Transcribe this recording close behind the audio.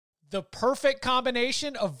The perfect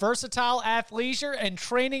combination of versatile athleisure and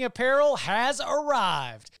training apparel has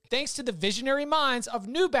arrived. Thanks to the visionary minds of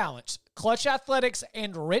New Balance, Clutch Athletics,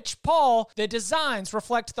 and Rich Paul, the designs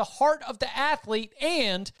reflect the heart of the athlete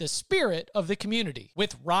and the spirit of the community.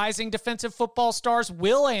 With rising defensive football stars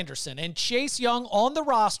Will Anderson and Chase Young on the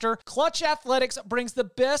roster, Clutch Athletics brings the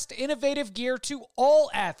best innovative gear to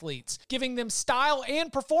all athletes, giving them style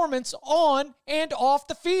and performance on and off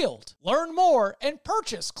the field. Learn more and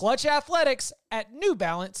purchase Clutch Athletics at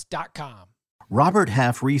newbalance.com. Robert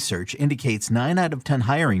Half research indicates 9 out of 10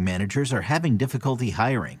 hiring managers are having difficulty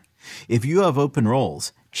hiring. If you have open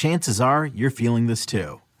roles, chances are you're feeling this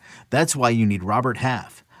too. That's why you need Robert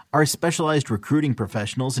Half. Our specialized recruiting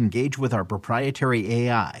professionals engage with our proprietary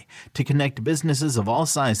AI to connect businesses of all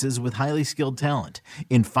sizes with highly skilled talent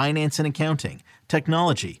in finance and accounting,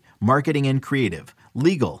 technology, marketing and creative,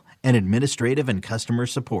 legal, and administrative and customer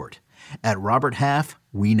support. At Robert Half,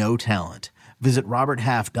 we know talent. Visit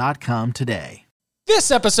roberthalf.com today.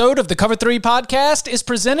 This episode of the Cover 3 podcast is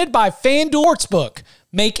presented by FanDuel Sportsbook.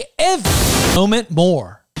 Make every moment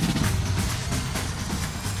more.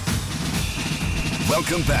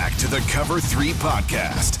 Welcome back to the Cover 3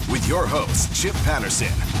 podcast with your hosts, Chip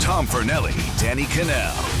Patterson, Tom Fernelli, Danny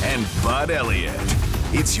Cannell, and Bud Elliott.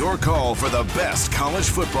 It's your call for the best college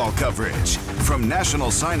football coverage, from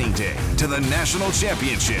National Signing Day to the National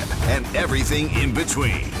Championship and everything in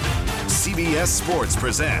between. CBS Sports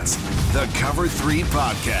presents the Cover 3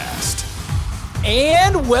 podcast.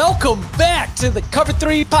 And welcome back to the Cover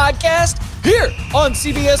 3 podcast here on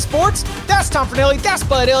CBS Sports. That's Tom Fernelli, that's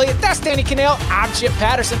Bud Elliott, that's Danny Cannell, I'm Chip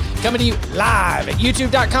Patterson, coming to you live at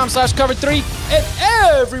youtube.com/cover3 and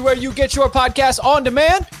everywhere you get your podcast on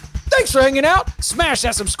demand. Thanks for hanging out. Smash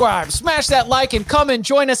that subscribe, smash that like, and come and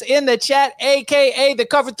join us in the chat, aka the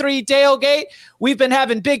Cover 3 tailgate. We've been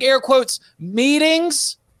having big air quotes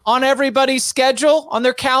meetings on everybody's schedule, on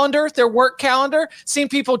their calendar, their work calendar. Seen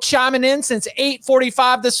people chiming in since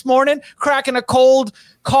 8:45 this morning, cracking a cold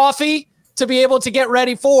coffee to be able to get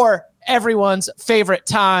ready for everyone's favorite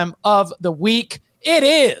time of the week. It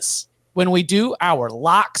is when we do our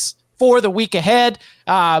locks for the week ahead.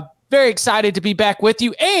 Very excited to be back with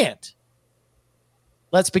you. And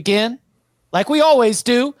let's begin, like we always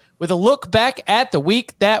do, with a look back at the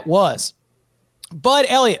week that was. Bud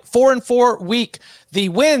Elliott, 4-4 week. The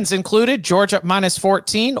wins included Georgia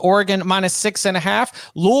 -14, Oregon -6.5,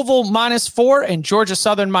 Louisville -4, and Georgia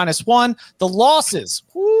Southern -1. The losses,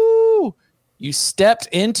 you stepped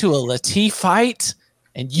into a Latif fight,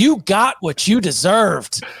 and you got what you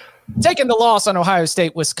deserved. Taking the loss on Ohio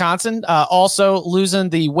State, Wisconsin, also losing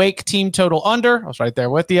the Wake team total under. I was right there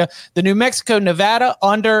with you. The New Mexico, Nevada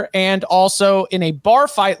under, and also in a bar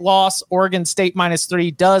fight loss, Oregon State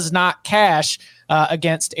 -3 does not cash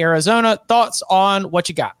against Arizona. Thoughts on what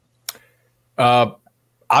you got?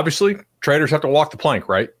 Obviously, traders have to walk the plank,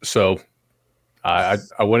 right? So I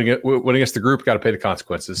went against the group, got to pay the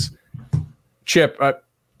consequences. Chip,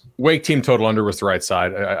 Wake team total under was the right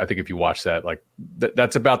side. I think if you watch that, like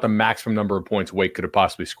that's about the maximum number of points Wake could have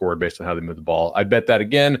possibly scored based on how they moved the ball. I'd bet that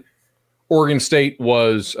again. Oregon State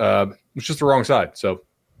was just the wrong side. So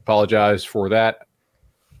apologize for that.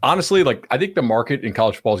 Honestly, like I think the market in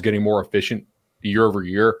college football is getting more efficient year over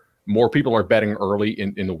year. More people are betting early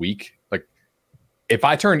in the week. Like if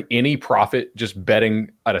I turn any profit just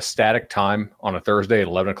betting at a static time on a Thursday at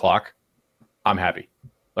 11 o'clock, I'm happy.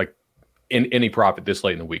 In any profit this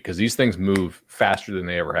late in the week, because these things move faster than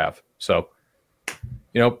they ever have. So,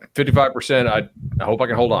 55%, I hope I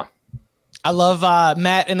can hold on. I love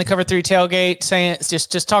Matt in the Cover 3 tailgate saying it's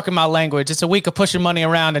just talking my language. It's a week of pushing money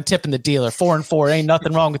around and tipping the dealer. 4-4, ain't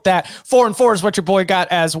nothing wrong with that. 4-4 is what your boy got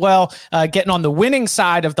as well. Getting on the winning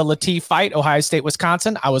side of the Latif fight, Ohio State,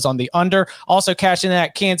 Wisconsin. I was on the under. Also cashing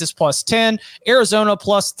that Kansas +10, Arizona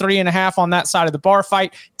 +3.5 on that side of the bar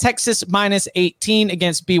fight. Texas -18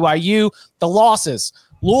 against BYU. The losses.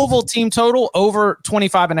 Louisville team total over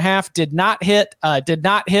 25.5 did not hit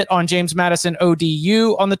on James Madison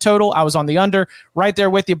ODU on the total. I was on the under, right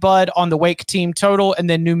there with you, Bud, on the Wake team total. And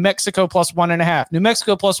then New Mexico +1.5. New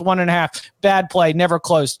Mexico +1.5. Bad play, never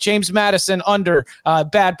close. James Madison under,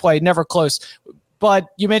 bad play, never close. But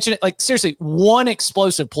you mentioned it, like seriously, one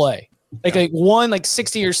explosive play, one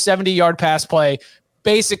 60 or 70 yard pass play.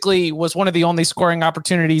 Basically was one of the only scoring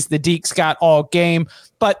opportunities the Deeks got all game.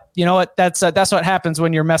 But you know what? That's what happens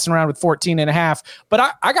when you're messing around with 14.5.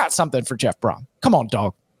 But I got something for Jeff Brom. Come on,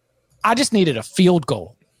 dog. I just needed a field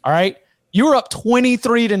goal. All right. You were up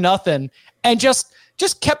 23-0 and just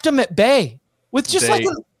kept them at bay with just like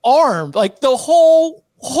an arm, like the whole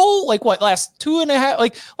last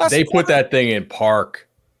 2.5, they put that thing in park.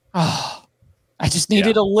 Oh, I just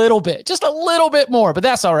needed a little bit, just a little bit more, but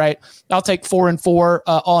that's all right. I'll take 4-4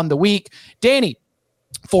 on the week. Danny,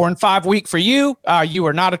 4-5 week for you. You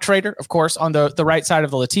are not a trader, of course, on the right side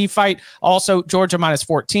of the Latif fight. Also, Georgia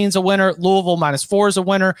 -14 is a winner. Louisville -4 is a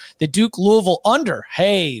winner. The Duke Louisville under.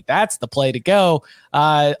 Hey, that's the play to go.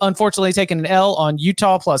 Unfortunately, taking an L on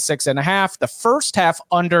Utah +6.5. The first half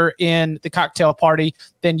under in the cocktail party.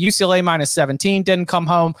 Then UCLA -17 didn't come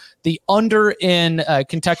home. The under in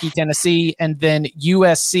Kentucky, Tennessee, and then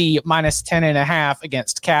USC -10.5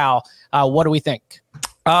 against Cal. What do we think?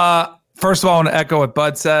 First of all, I want to echo what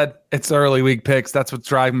Bud said. It's the early week picks. That's what's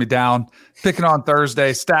driving me down. Picking on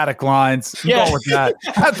Thursday, static lines. I'm going with that.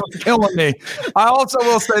 That's what's killing me. I also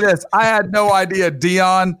will say this. I had no idea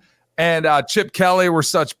Dion and Chip Kelly were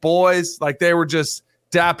such boys. Like they were just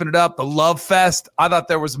dapping it up. The love fest. I thought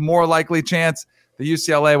there was more likely chance the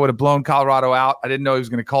UCLA would have blown Colorado out. I didn't know he was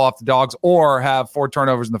going to call off the dogs or have 4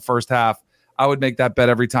 turnovers in the first half. I would make that bet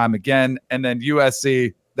every time again. And then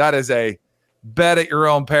USC, that is a bet at your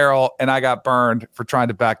own peril, and I got burned for trying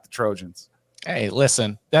to back the Trojans. Hey,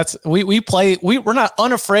 listen, that's we play. We're not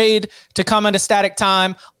unafraid to come into static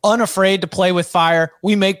time, unafraid to play with fire.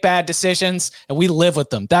 We make bad decisions and we live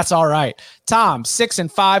with them. That's all right. Tom,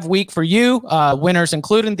 6-5 week for you. Winners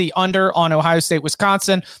including the under on Ohio State,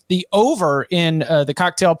 Wisconsin, the over in the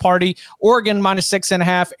cocktail party, Oregon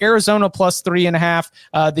 -6.5, Arizona +3.5,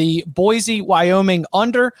 the Boise, Wyoming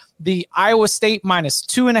under, the Iowa State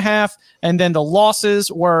 -2.5, and then the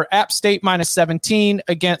losses were App State -17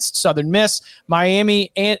 against Southern Miss,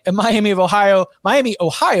 Miami, Ohio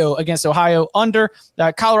against Ohio under,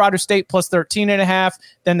 Colorado State +13.5,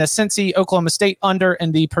 then the Cincy, Oklahoma State under,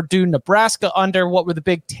 and the Purdue, Nebraska under. What were the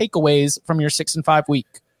big takeaways from your 6-5 week?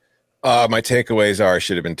 My takeaways are I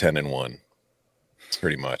should have been 10-1.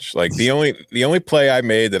 Pretty much. Like the only play I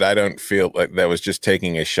made that I don't feel like that was just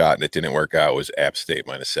taking a shot and it didn't work out was App State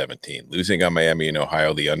 -17. Losing on Miami and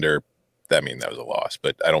Ohio, the under, that was a loss,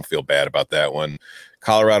 but I don't feel bad about that one.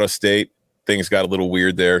 Colorado State, things got a little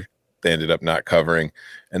weird there. They ended up not covering.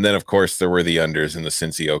 And then, of course, there were the unders in the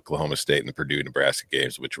Cincy, Oklahoma State, and the Purdue, Nebraska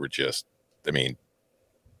games, which were just,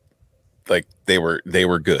 like they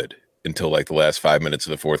were good until like the last 5 minutes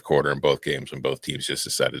of the fourth quarter in both games when both teams just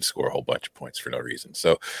decided to score a whole bunch of points for no reason.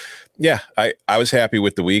 So, yeah, I was happy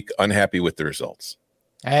with the week, unhappy with the results.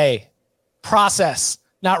 Hey, process,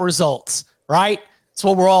 not results, right? That's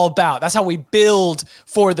what we're all about. That's how we build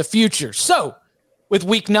for the future. So, with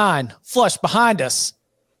week 9 flush behind us,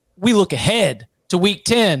 we look ahead to week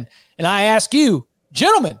 10, and I ask you,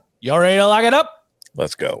 gentlemen, y'all ready to lock it up?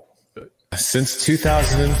 Let's go. Since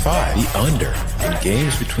 2005, the under in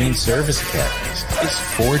games between service academies is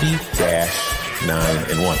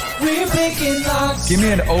 40-9-1. We're picking locks. Give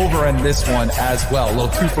me an over in this one as well. A little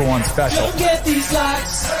 2-for-1 special. Don't get these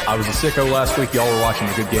locks. I was a sicko last week. Y'all were watching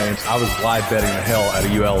the good games. I was live betting the hell out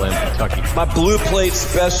of ULM, Kentucky. My blue plate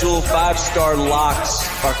special 5-star locks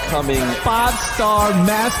are coming. 5-star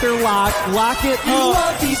master lock. Lock it You up.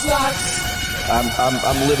 love these locks.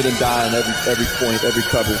 I'm living and dying every point, every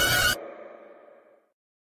cover.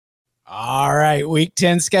 All right, week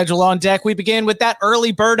 10 schedule on deck. We begin with that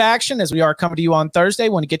early bird action as we are coming to you on Thursday.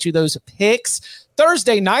 Want to get you those picks.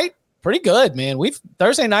 Thursday night, pretty good, man.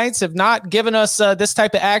 Thursday nights have not given us this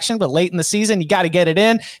type of action, but late in the season, you got to get it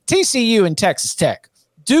in. TCU and Texas Tech,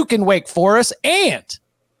 Duke and Wake Forest, and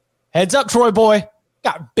heads up, Troy boy,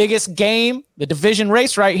 got biggest game, the division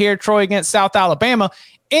race right here, Troy against South Alabama.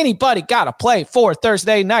 Anybody got to play for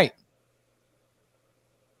Thursday night?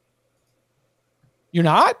 You're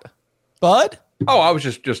not? Bud? Oh, I was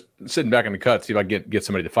just sitting back in the cut, see if I get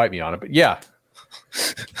somebody to fight me on it. But yeah,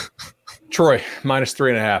 Troy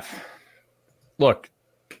 -3.5. Look,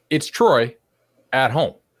 it's Troy at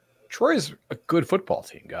home. Troy is a good football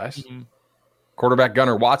team, guys. Mm-hmm. Quarterback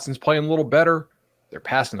Gunnar Watson's playing a little better. They're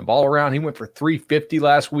passing the ball around. He went for 350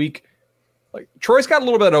 last week. Like Troy's got a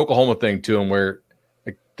little bit of Oklahoma thing to him, where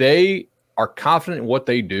like they are confident in what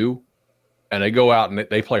they do, and they go out and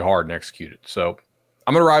they play hard and execute it. So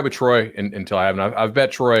I'm going to ride with Troy until I haven't. I've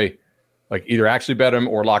bet Troy, like either actually bet him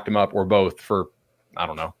or locked him up or both for, I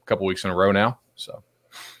don't know, a couple weeks in a row now. So,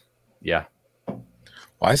 yeah.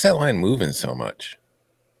 Why is that line moving so much?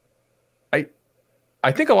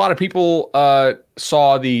 I think a lot of people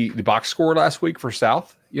saw the box score last week for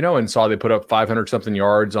South, and saw they put up 500-something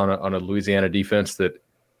yards on a Louisiana defense that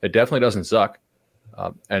it definitely doesn't suck.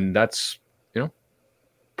 And that's,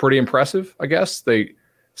 pretty impressive, I guess.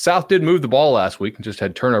 South did move the ball last week and just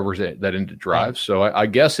had turnovers that ended drives. So I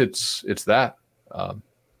guess it's that. I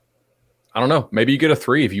don't know. Maybe you get a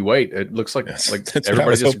 3 if you wait. It looks like that's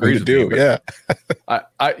everybody disagrees with you. Me, yeah.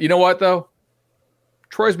 I you know what though?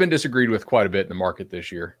 Troy's been disagreed with quite a bit in the market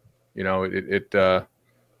this year. You know, it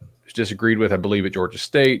was disagreed with, I believe, at Georgia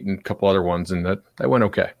State and a couple other ones, and that went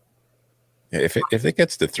okay. Yeah, if it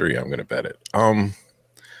gets to 3, I'm going to bet it.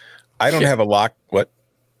 I don't have a lock. What?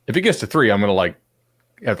 If it gets to 3, I'm going to like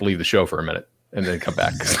have to leave the show for a minute and then come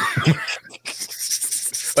back.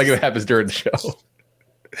 Like it happens during the show.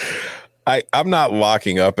 I'm not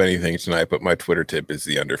locking up anything tonight, but my Twitter tip is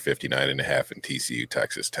the under 59.5 in TCU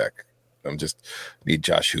Texas Tech. I'm just need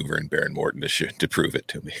Josh Hoover and Baron Morton to prove it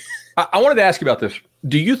to me. I wanted to ask you about this.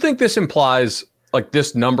 Do you think this implies like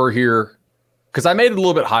this number here? Because I made it a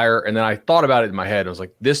little bit higher, and then I thought about it in my head. I was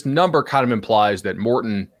like, this number kind of implies that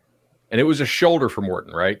Morton, and it was a shoulder for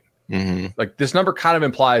Morton, right? Mm-hmm. Like this number kind of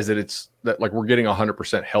implies that it's that like we're getting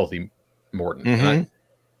 100% healthy Morton. Mm-hmm.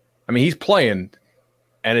 I mean, he's playing,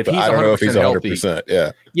 and if he's 100%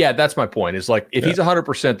 healthy, yeah, that's my point. It's like if he's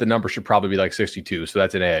 100%, the number should probably be like 62, so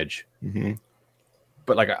that's an edge. Mm-hmm.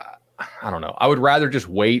 But like, I don't know. I would rather just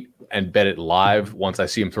wait and bet it live once I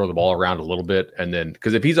see him throw the ball around a little bit, and then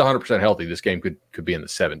because if he's 100% healthy, this game could be in the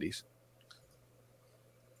 70s.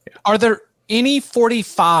 Yeah. Are there any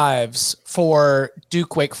 45s for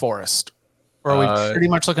Duke Wake Forest? Or are we pretty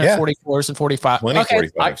much looking at 44s and 45?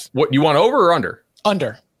 45s. What you want, over or under?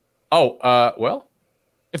 Under. Oh, well,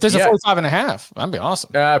 if there's a 45.5, that'd be awesome.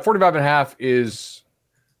 45.5 is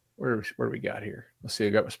where do we got here? Let's see.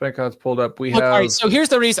 I got my spec odds pulled up. We have. All right, so here's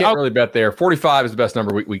the reason. Can't really bet there. 45 is the best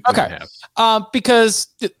number we can have. Because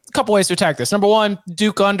a couple ways to attack this. Number one,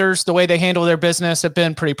 Duke unders, the way they handle their business, have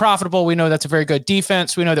been pretty profitable. We know that's a very good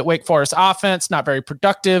defense. We know that Wake Forest offense not very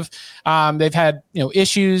productive. They've had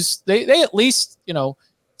issues. They at least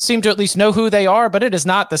seem to at least know who they are, but it is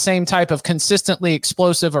not the same type of consistently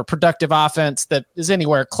explosive or productive offense that is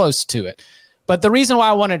anywhere close to it. But the reason why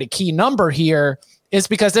I wanted a key number here is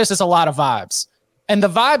because this is a lot of vibes. And the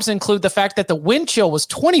vibes include the fact that the wind chill was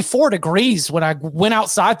 24 degrees when I went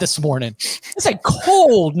outside this morning. It's a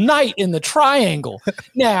cold night in the triangle.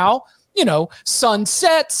 Now, sun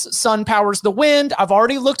sets, sun powers the wind. I've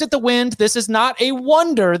already looked at the wind. This is not a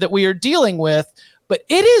wonder that we are dealing with, but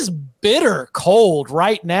it is bitter cold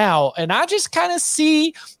right now. And I just kind of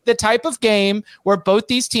see the type of game where both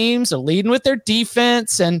these teams are leading with their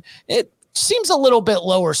defense, and it seems a little bit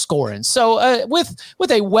lower scoring. So with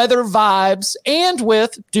a weather vibes and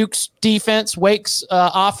with Duke's defense, Wake's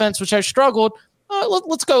offense, which has struggled,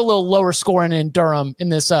 let's go a little lower scoring in Durham in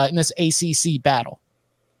this ACC battle.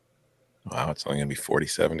 Wow, it's only going to be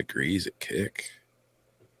 47 degrees at kick.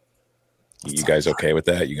 You guys okay with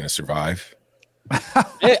that? You going to survive?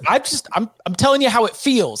 I'm telling you how it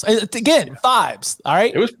feels. Again, vibes. All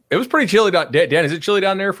right. It was pretty chilly down. Dan, is it chilly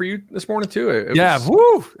down there for you this morning too?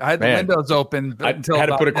 Woo! I had the windows open. I had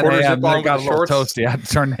to put a quarter zip on. Got a little toasty. I had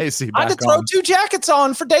to turn the AC back on. I had to throw 2 jackets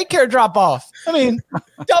on for daycare drop off. I mean,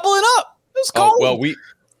 doubling up. It was cold. Well,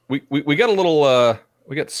 we got a little.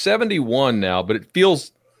 We got 71 now, but it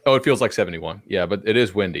feels like 71. Yeah, but it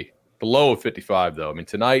is windy. The low of 55 though. I mean,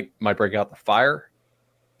 tonight might break out the fire.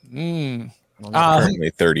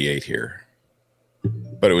 Currently 38 here,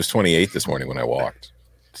 but it was 28 this morning when I walked.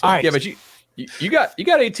 So, all right. Yeah, but you got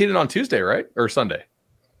 18 on Tuesday, right? Or Sunday?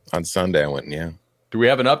 On Sunday I went. Yeah. Do we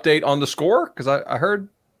have an update on the score? Because I heard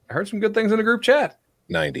some good things in the group chat.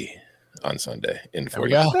 90 on Sunday in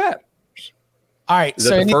 40. All right. Is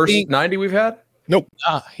that the first 90 we've had? Nope.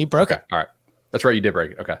 He broke it. All right. That's right. You did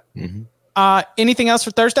break it. Okay. Mm-hmm. Anything else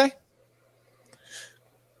for Thursday?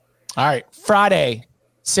 All right. Friday.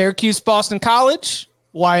 Syracuse, Boston College,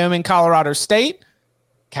 Wyoming, Colorado State,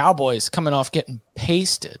 Cowboys coming off getting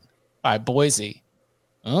pasted by Boise.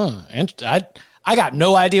 And I got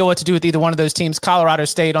no idea what to do with either one of those teams. Colorado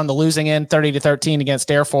State on the losing end, 30-13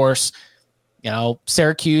 against Air Force.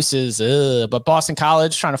 Syracuse is, but Boston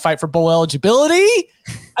College trying to fight for bowl eligibility.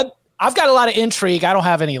 I've got a lot of intrigue. I don't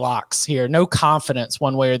have any locks here. No confidence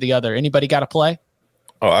one way or the other. Anybody got to play?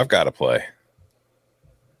 Oh, I've got to play.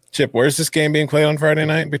 Chip, where's this game being played on Friday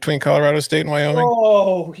night between Colorado State and Wyoming?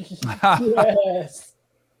 Oh, yes.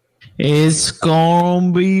 It's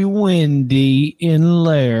going to be windy in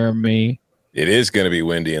Laramie. It is going to be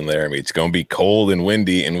windy in Laramie. It's going to be cold and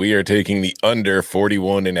windy, and we are taking the under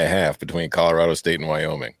 41.5 between Colorado State and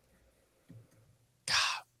Wyoming. God,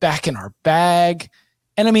 back in our bag.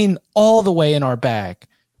 And I mean, all the way in our bag.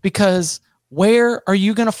 Because where are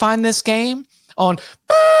you going to find this game? On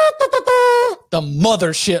the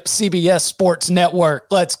mothership CBS Sports Network.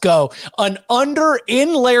 Let's go. An under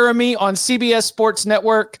in Laramie on CBS Sports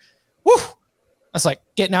Network. Woo! That's like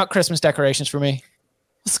getting out Christmas decorations for me.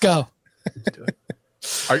 Let's go.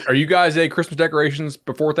 Are you guys a Christmas decorations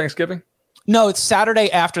before Thanksgiving? No, it's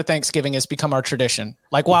Saturday after Thanksgiving has become our tradition.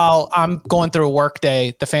 Like while I'm going through a work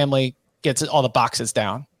day, the family gets all the boxes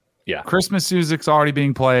down. Yeah. Christmas music's already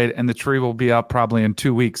being played, and the tree will be up probably in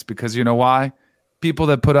 2 weeks because you know why? People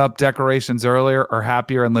that put up decorations earlier are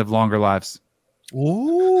happier and live longer lives.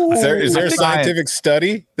 Ooh. Is there a scientific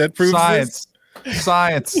study that proves Science. this?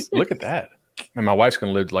 Science. Look at that. And my wife's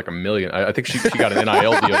going to live like $1 million. I think she got an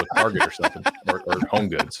NIL deal with Target or something, or Home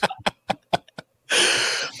Goods.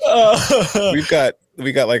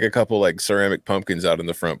 We got like a couple like ceramic pumpkins out on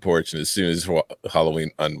the front porch, and as soon as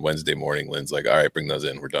Halloween on Wednesday morning, Lynn's like, "All right, bring those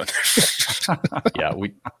in. We're done." Yeah, we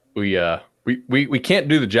can't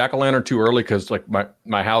do the jack-o'-lantern too early because like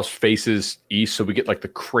my house faces east, so we get like the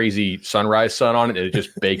crazy sunrise sun on it, and it just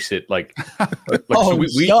bakes it like Oh,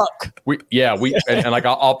 so yuck. And like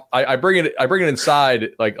I bring it inside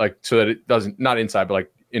like so that it doesn't, not inside but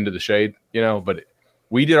like into the shade, you know. But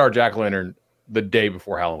we did our jack-o'-lantern the day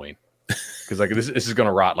before Halloween because like this is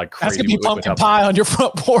gonna rot like crazy. That's gonna be pumpkin pie on your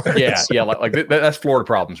front porch. Yeah, like that's Florida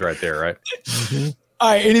problems right there, right? Mm-hmm.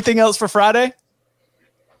 All right, anything else for Friday?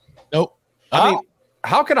 Nope. I mean,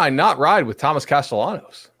 how can I not ride with Thomas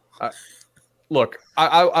Castellanos? Look,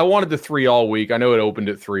 I wanted the 3 all week. I know it opened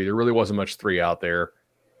at 3. There really wasn't much 3 out there.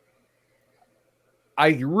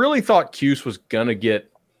 I really thought Cuse was going to get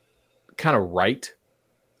kind of right,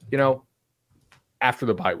 you know, after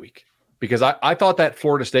the bye week. Because I thought that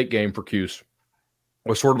Florida State game for Cuse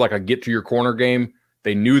was sort of like a get-to-your-corner game.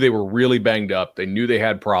 They knew they were really banged up. They knew they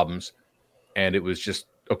had problems. And it was just,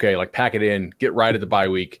 okay, like pack it in, get right at the bye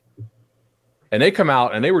week. And they come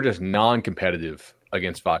out and they were just non-competitive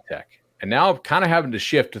against Vatech. And now I'm kind of having to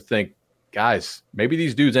shift to think, guys, maybe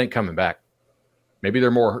these dudes ain't coming back. Maybe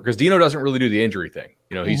they're more, because Dino doesn't really do the injury thing.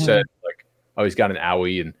 You know, he said like, oh, he's got an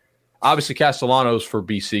owie. And obviously Castellanos for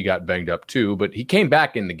BC got banged up too, but he came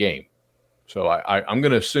back in the game. So I'm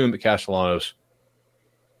going to assume that Castellanos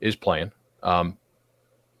is playing.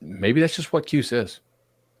 Maybe that's just what Cuse is.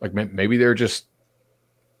 Like maybe they're just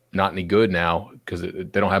not any good now because they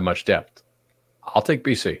don't have much depth. I'll take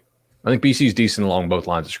BC. I think BC's decent along both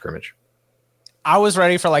lines of scrimmage. I was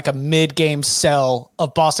ready for like a mid-game sell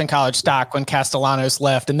of Boston College stock when Castellanos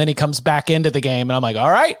left, and then he comes back into the game, and I'm like, all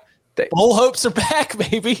right, full hopes are back,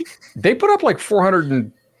 baby. They put up like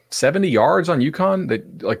 470 yards on UConn. They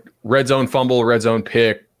like red zone fumble, red zone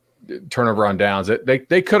pick, turnover on downs. They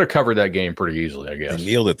could have covered that game pretty easily, I guess. They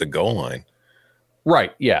kneeled at the goal line.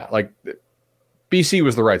 Right, yeah. Like BC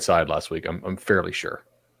was the right side last week. I'm fairly sure.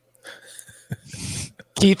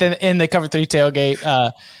 Keith in the Cover 3 tailgate.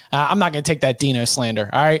 I'm not going to take that Dino slander.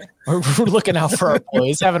 All right. We're looking out for our boy.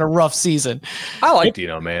 He's having a rough season. I like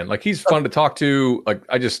Dino, man. Like he's fun to talk to. Like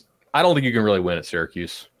I don't think you can really win at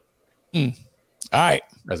Syracuse. All right.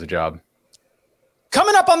 As a job.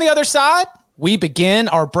 Coming up on the other side, we begin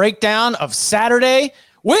our breakdown of Saturday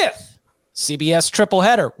with CBS triple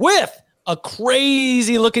header with a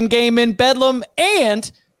crazy looking game in Bedlam,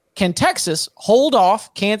 and can Texas hold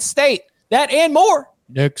off Kansas State? That and more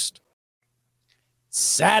next.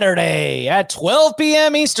 Saturday at 12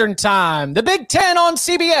 p.m. Eastern Time, the Big Ten on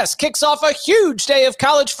CBS kicks off a huge day of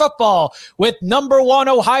college football with number 1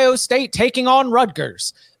 Ohio State taking on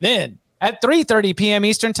Rutgers. Then at 3:30 p.m.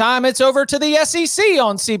 Eastern Time, it's over to the SEC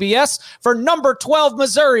on CBS for number 12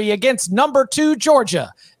 Missouri against number 2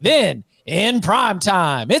 Georgia. Then in prime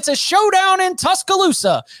time, it's a showdown in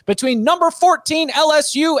Tuscaloosa between number 14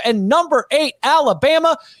 LSU and number 8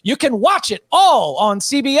 Alabama. You can watch it all on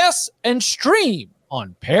CBS and stream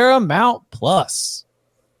on Paramount Plus.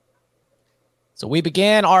 So we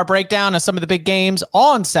began our breakdown of some of the big games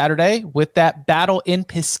on Saturday with that battle in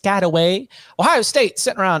Piscataway. Ohio State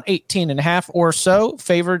sitting around 18.5 or so,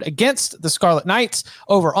 favored against the Scarlet Knights,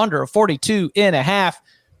 over under 42.5.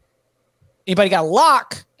 Anybody got a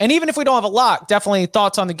lock? And even if we don't have a lock, definitely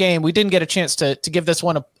thoughts on the game. We didn't get a chance to give this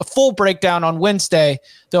one a full breakdown on Wednesday,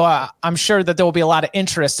 though I'm sure that there will be a lot of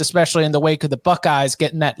interest, especially in the wake of the Buckeyes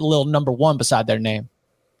getting that little number 1 beside their name.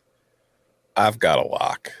 I've got a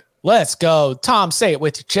lock. Let's go. Tom, say it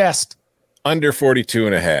with your chest. Under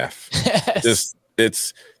 42.5. Yes. Just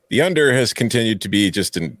it's the under has continued to be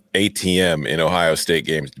just an ATM in Ohio State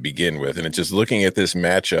games to begin with. And it's just looking at this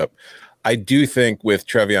matchup, I do think with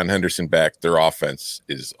Trevion Henderson back, their offense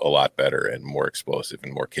is a lot better and more explosive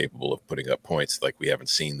and more capable of putting up points like we haven't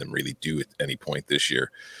seen them really do at any point this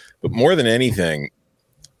year. But more than anything,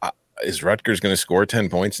 is Rutgers going to score 10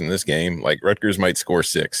 points in this game? Like Rutgers might score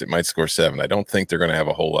 6. It might score 7. I don't think they're going to have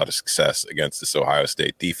a whole lot of success against this Ohio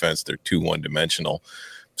State defense. They're too one-dimensional.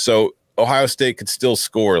 So Ohio State could still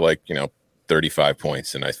score 35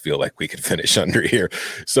 points, and I feel like we could finish under here.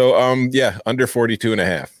 So, under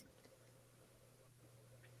 42.5.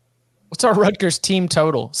 What's our Rutgers team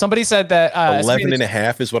total? Somebody said that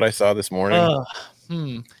 11.5 is what I saw this morning.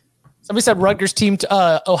 Somebody said Rutgers team,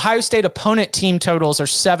 Ohio State opponent team totals are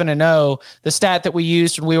 7-0. The stat that we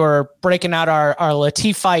used when we were breaking out our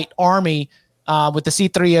Latifite army with the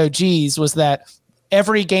C3 OGs was that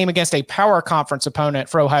every game against a power conference opponent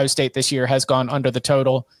for Ohio State this year has gone under the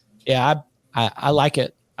total. Yeah, I like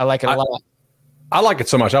it. I like it a lot. I like it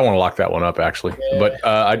so much. I want to lock that one up, actually. Yeah. But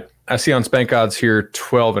I see on Spank Odds here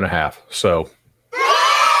 12.5. So.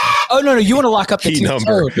 Oh, no. You want to lock up the team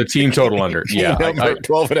total. The team total under. Yeah.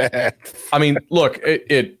 12.5. I mean, look,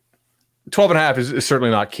 it 12.5 is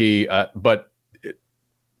certainly not key, but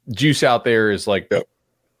juice out there is like,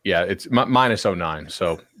 yeah, it's minus 0.9.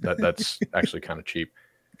 So that's actually kind of cheap.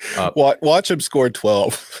 Watch him score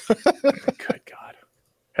 12. Good God.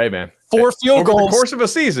 Hey, man. 4 field goals. Over the course of a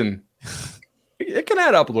season, it can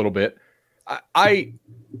add up a little bit. I'm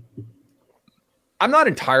not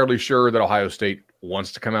entirely sure that Ohio State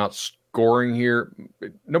wants to come out scoring here.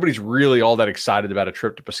 Nobody's really all that excited about a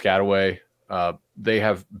trip to Piscataway. They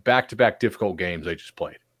have back-to-back difficult games they just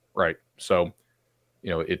played, right? So,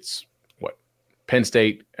 it's Penn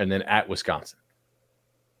State and then at Wisconsin.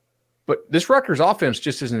 But this Rutgers offense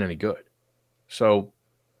just isn't any good. So,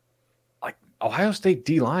 Ohio State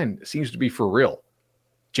D-line seems to be for real.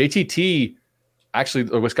 JTT, actually,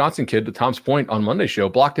 the Wisconsin kid, to Tom's point on Monday's show,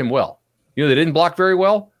 blocked him well. They didn't block very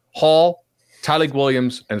well. Hall, Tyleik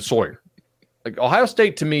Williams, and Sawyer. Ohio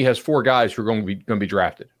State, to me, has 4 guys who are going to be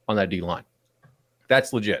drafted on that D-line.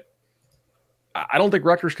 That's legit. I don't think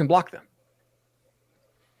Rutgers can block them.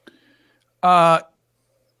 I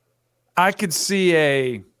could see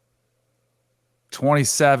a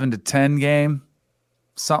 27-10 game,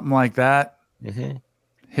 something like that. Mm-hmm.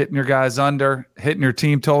 Hitting your guys under, hitting your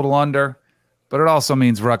team total under, but it also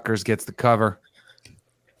means Rutgers gets the cover.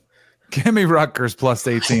 Give me Rutgers plus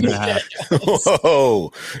 18.5.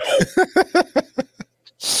 Whoa.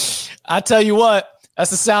 I tell you what,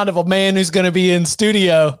 that's the sound of a man who's going to be in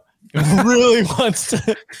studio and really wants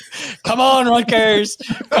to. Come on, Rutgers.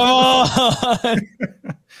 Come on.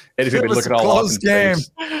 Eddie's going to be looking all off in game.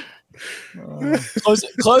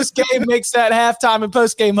 Close game makes that halftime and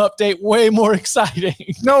post-game update way more exciting.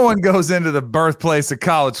 No one goes into the birthplace of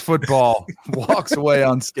college football, walks away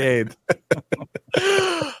unscathed.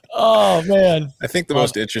 Oh, man. I think the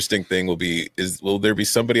most interesting thing will there be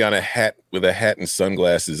somebody on a hat with a hat and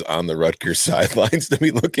sunglasses on the Rutgers sidelines to be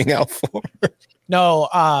looking out for? No.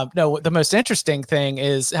 The most interesting thing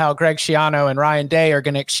is how Greg Schiano and Ryan Day are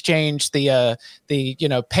going to exchange the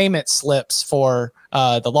payment slips for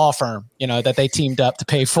the law firm, that they teamed up to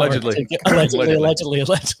pay for.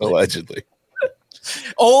 Allegedly.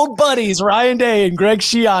 Old buddies Ryan Day and Greg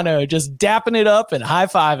Schiano just dapping it up and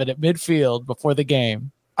high-fiving at midfield before the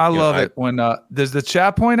game. I love it when does the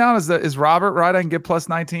chat point out is Robert right? I can get plus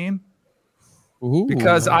 19. Ooh.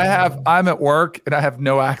 Because I'm at work and I have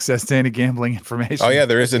no access to any gambling information. Oh yeah,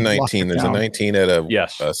 there is a 19. There's a 19 at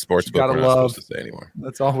a sports book. Gotta love. To say anymore.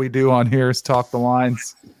 That's all we do on here is talk the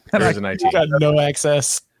lines. There's a 19. Got no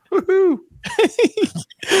access. Woohoo!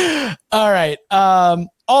 All right.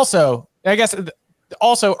 Also, I guess.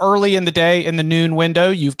 Also, early in the day, in the noon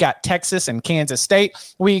window, you've got Texas and Kansas State.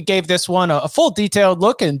 We gave this one a full detailed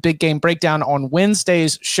look and big game breakdown on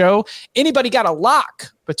Wednesday's show. Anybody got a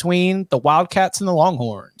lock between the Wildcats and the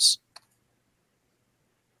Longhorns?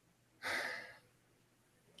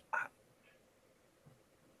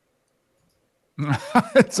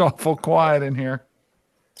 It's awful quiet in here.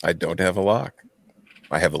 I don't have a lock.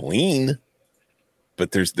 I have a lean,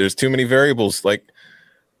 but there's too many variables.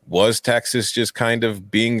 Was Texas just kind of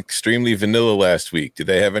being extremely vanilla last week? Did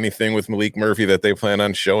they have anything with Malik Murphy that they plan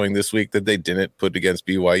on showing this week that they didn't put against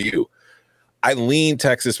BYU? I lean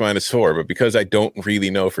Texas -4, but because I don't really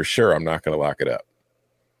know for sure, I'm not going to lock it up.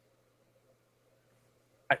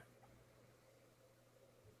 I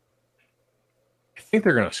think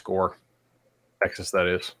they're going to score. Texas, that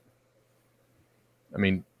is. I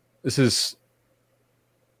mean,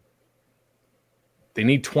 they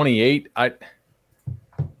need 28.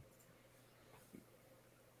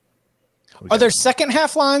 Are there second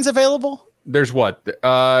half lines available? There's what?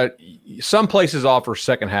 Some places offer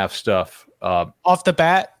second half stuff. Off the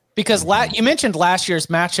bat? Because you mentioned last year's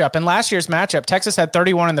matchup. In last year's matchup, Texas had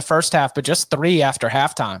 31 in the first half, but just 3 after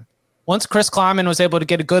halftime. Once Chris Kleiman was able to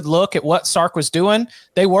get a good look at what Sark was doing,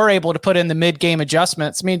 they were able to put in the mid-game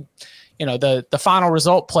adjustments. I mean, the final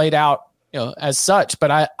result played out, as such. But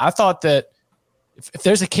I thought that if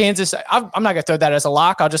there's a Kansas, I'm not going to throw that as a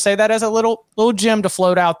lock. I'll just say that as a little gem to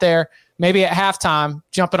float out there. Maybe at halftime,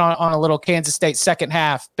 jumping on a little Kansas State second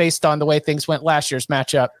half based on the way things went last year's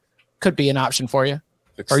matchup could be an option for you.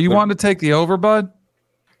 Are you wanting to take the over, bud?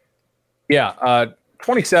 Yeah,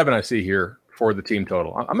 27 I see here for the team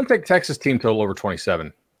total. I'm going to take Texas team total over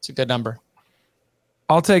 27. It's a good number.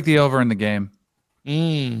 I'll take the over in the game.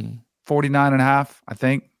 49.5, I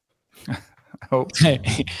think. I hope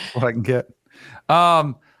what I can get.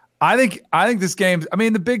 I think this game, I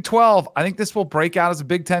mean, the Big 12, I think this will break out as a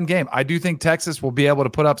Big 10 game. I do think Texas will be able to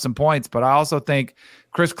put up some points, but I also think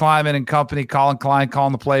Chris Kleiman and company, Colin Klein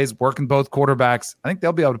calling the plays, working both quarterbacks, I think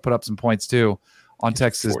they'll be able to put up some points too on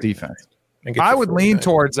Texas defense. I would lean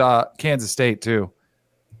towards Kansas State too.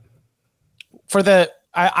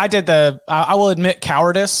 I will admit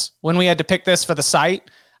cowardice when we had to pick this for the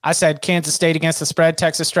site. I said Kansas State against the spread,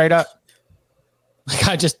 Texas straight up. Like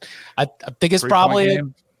I think it's probably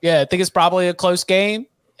I think it's probably a close game,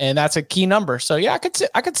 and that's a key number. So yeah,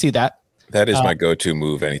 I could see that. That is my go-to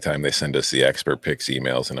move anytime they send us the expert picks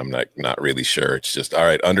emails, and I'm not really sure. It's just, all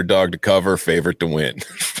right, underdog to cover, favorite to win.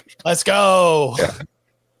 Let's go.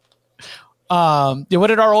 Yeah. What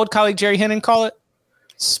did our old colleague Jerry Hennon call it?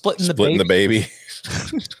 Splitting the baby.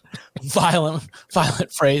 Violent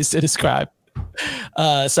phrase to describe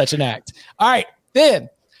such an act. All right, then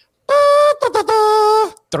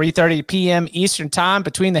 3:30 p.m. Eastern time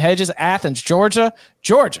between the hedges, Athens, Georgia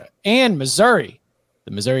and Missouri.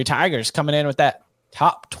 The Missouri Tigers coming in with that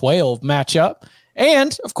top 12 matchup.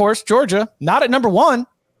 And, of course, Georgia not at number 1,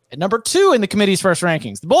 at number 2 in the committee's first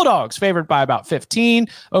rankings. The Bulldogs favored by about 15,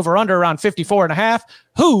 over under around 54.5.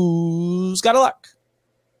 Who's got a luck?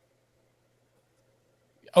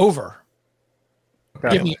 Over. Okay.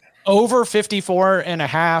 Give me over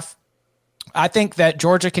 54.5. I think that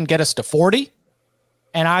Georgia can get us to 40.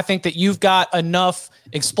 And I think that you've got enough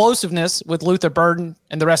explosiveness with Luther Burden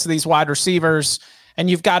and the rest of these wide receivers. And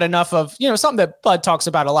you've got enough of, something that Bud talks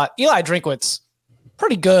about a lot. Eli Drinkwitz,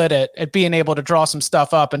 pretty good at being able to draw some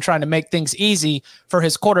stuff up and trying to make things easy for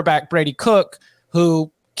his quarterback, Brady Cook, who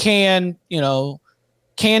can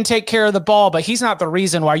take care of the ball, but he's not the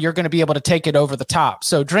reason why you're going to be able to take it over the top.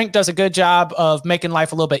 So Drink does a good job of making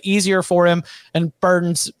life a little bit easier for him, and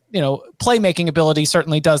Burden's, playmaking ability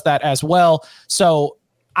certainly does that as well. So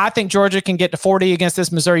I think Georgia can get to 40 against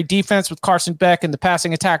this Missouri defense with Carson Beck and the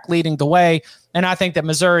passing attack leading the way. And I think that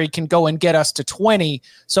Missouri can go and get us to 20.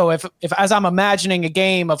 So if as I'm imagining a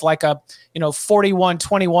game of like a,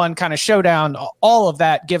 41-21 kind of showdown, all of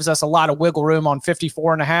that gives us a lot of wiggle room on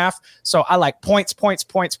 54.5. So I like points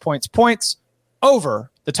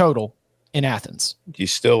over the total in Athens. Do you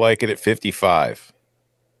still like it at 55?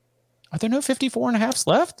 Are there no 54.5s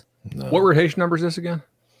left? No. What rotation number is this again?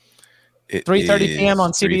 3:30 p.m.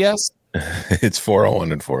 on CBS. It's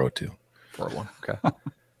 401 and 402. 401.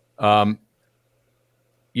 Okay.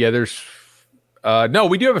 Yeah, there's no,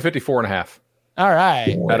 we do have a 54.5. All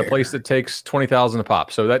right. At a place that takes 20,000 a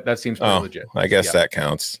pop. So that seems pretty legit. I guess that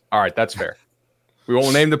counts. All right, that's fair. We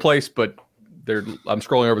won't name the place, but I'm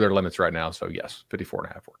scrolling over their limits right now. So yes,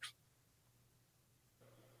 54.5 works.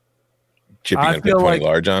 Chip, you gonna put 20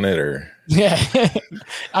 large on it, or? Yeah.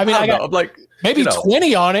 I mean, I got like maybe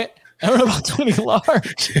 20 on it. I don't know about 20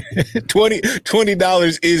 large.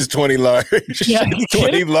 $20 is 20 large. Yeah,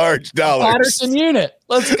 20 large dollars. Patterson unit.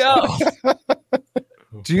 Let's go.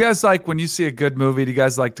 Do you guys like when you see a good movie? Do you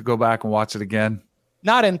guys like to go back and watch it again?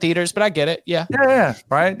 Not in theaters, but I get it. Yeah. Yeah.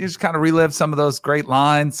 Right. You just kind of relive some of those great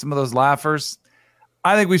lines, some of those laughers.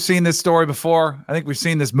 I think we've seen this story before. I think we've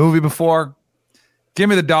seen this movie before. Give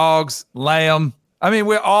me the dogs, lay 'em. I mean,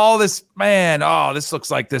 we're all this, man, this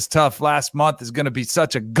looks like this tough last month is going to be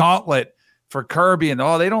such a gauntlet for Kirby. And,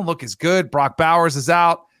 they don't look as good. Brock Bowers is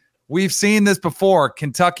out. We've seen this before.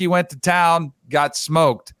 Kentucky went to town, got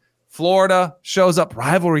smoked. Florida shows up,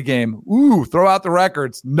 rivalry game. Ooh, throw out the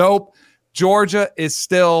records. Nope. Georgia is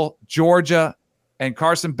still Georgia, and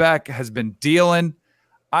Carson Beck has been dealing.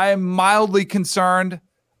 I am mildly concerned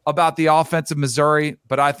about the offense of Missouri,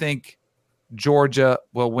 but I think Georgia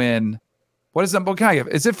will win. What is that? What can I give?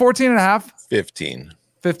 Is it 14.5? 15.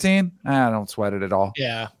 15? I don't sweat it at all.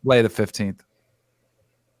 Yeah. Lay the 15th.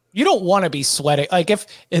 You don't want to be sweating. Like if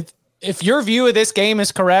your view of this game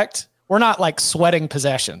is correct, we're not like sweating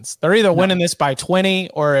possessions. They're either winning this by 20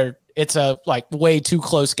 or it's a like way too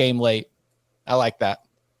close game late. I like that.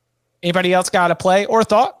 Anybody else got a play or a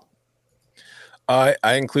thought? I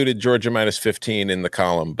included Georgia minus 15 in the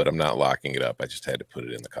column, but I'm not locking it up. I just had to put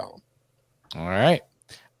it in the column. All right.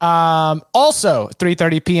 Also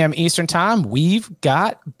 3:30 p.m. Eastern time, we've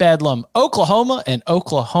got Bedlam, Oklahoma and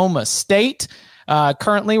Oklahoma State.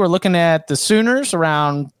 Currently we're looking at the Sooners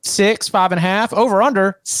around 5.5, over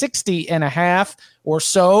under 60.5 or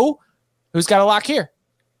so. Who's got a lock here?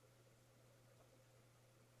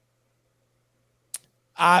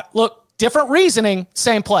 Look, different reasoning,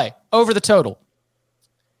 same play, over the total.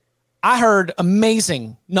 I heard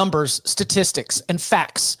amazing numbers, statistics, and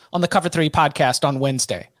facts on the Cover 3 podcast on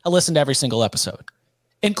Wednesday. I listened to every single episode,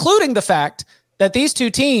 including the fact that these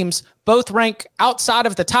two teams both rank outside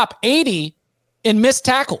of the top 80 in missed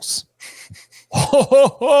tackles.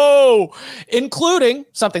 Including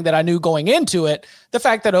something that I knew going into it, the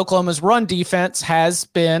fact that Oklahoma's run defense has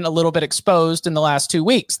been a little bit exposed in the last 2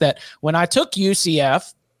 weeks. That when I took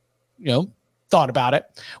UCF, thought about it.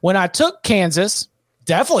 When I took Kansas,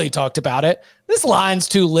 definitely talked about it. This line's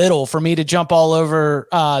too little for me to jump all over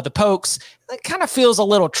the Pokes. It kind of feels a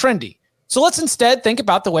little trendy. So let's instead think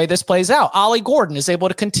about the way this plays out. Ollie Gordon is able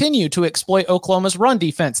to continue to exploit Oklahoma's run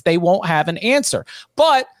defense. They won't have an answer.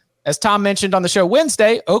 But as Tom mentioned on the show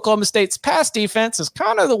Wednesday, Oklahoma State's pass defense is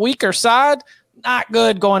kind of the weaker side. Not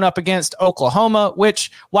good going up against Oklahoma,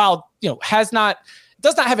 which, while does not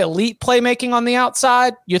have elite playmaking on the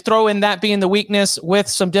outside, you throw in that being the weakness with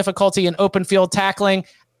some difficulty in open field tackling.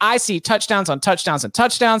 I see touchdowns on touchdowns and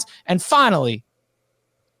touchdowns. And finally,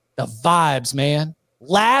 the vibes, man.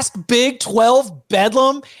 Last Big 12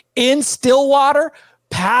 Bedlam in Stillwater,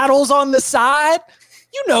 paddles on the side.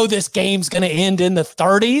 You know this game's going to end in the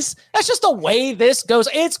 30s. That's just the way this goes.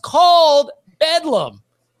 It's called Bedlam.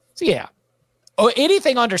 So, yeah.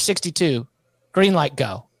 Anything under 62, green light,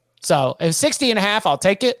 go. So, if 60 and a half, I'll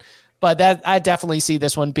take it. But I definitely see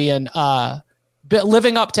this one being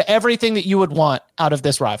living up to everything that you would want out of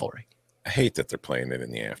this rivalry. I hate that they're playing it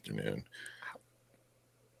in the afternoon.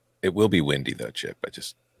 It will be windy, though, Chip. I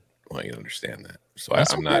just want you to understand that. So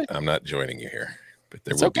I'm not joining you here. But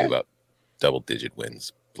there will be about double-digit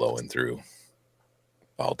winds blowing through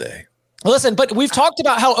all day. Listen, but we've talked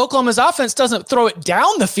about how Oklahoma's offense doesn't throw it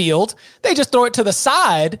down the field. They just throw it to the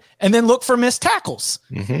side and then look for missed tackles.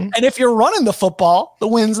 Mm-hmm. And if you're running the football, the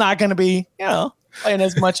wind's not going to be, playing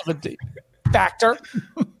as much of a factor.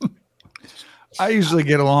 I usually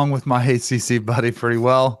get along with my ACC buddy pretty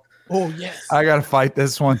well. Oh, yes. I got to fight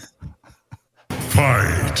this one.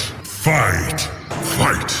 Fight.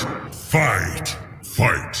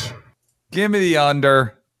 Give me the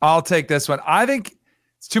under. I'll take this one. I think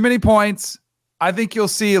it's too many points. I think you'll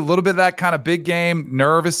see a little bit of that kind of big game,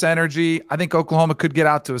 nervous energy. I think Oklahoma could get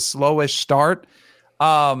out to a slowish start.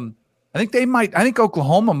 I think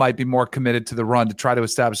Oklahoma might be more committed to the run to try to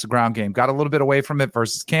establish the ground game. Got a little bit away from it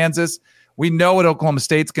versus Kansas. We know what Oklahoma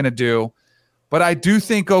State's going to do, but I do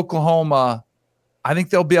think Oklahoma, I think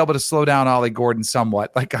they'll be able to slow down Ollie Gordon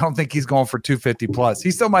somewhat. I don't think he's going for 250 plus.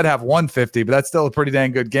 He still might have 150, but that's still a pretty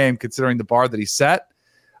dang good game considering the bar that he set.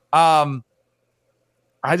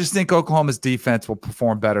 I just think Oklahoma's defense will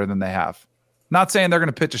perform better than they have. Not saying they're going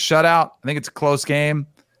to pitch a shutout. I think it's a close game.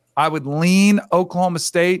 I would lean Oklahoma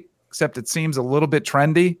State, except it seems a little bit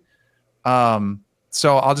trendy.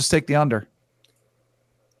 So I'll just take the under.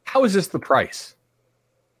 How is this the price?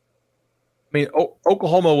 I mean,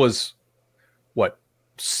 Oklahoma was,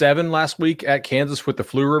 7 last week at Kansas with the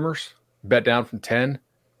flu rumors, bet down from 10.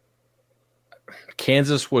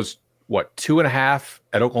 Kansas was, 2.5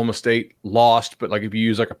 at Oklahoma State, lost, but if you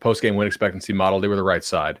use a post-game win expectancy model, they were the right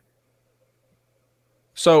side.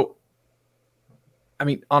 So, I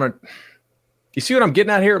mean, you see what I'm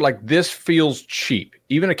getting at here? This feels cheap,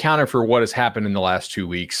 even accounting for what has happened in the last 2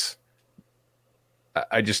 weeks.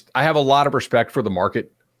 I have a lot of respect for the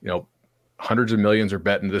market. Hundreds of millions are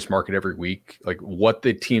bet into this market every week. What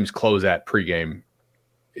the teams close at pregame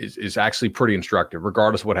is actually pretty instructive,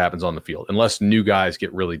 regardless of what happens on the field, unless new guys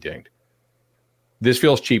get really dinged. This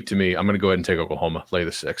feels cheap to me. I'm going to go ahead and take Oklahoma, lay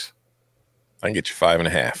the 6. I can get you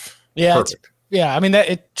 5.5. Yeah. Perfect. I mean,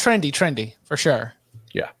 trendy for sure.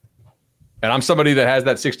 Yeah. And I'm somebody that has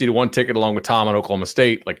that 60-1 ticket along with Tom on Oklahoma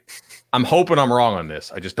State. I'm hoping I'm wrong on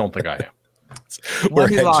this. I just don't think I am.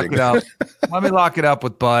 Let me lock it up. Let me lock it up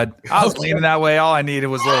with Bud. I was leaning that way. All I needed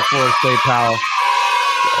was a little Florida State power.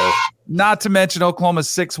 Not to mention Oklahoma's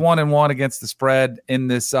 6-1-1 against the spread in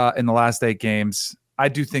this in the last 8 games. I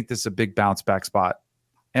do think this is a big bounce back spot.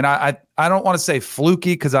 And I don't want to say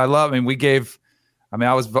fluky because I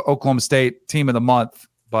was Oklahoma State team of the month,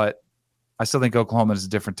 but I still think Oklahoma is a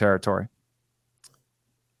different territory.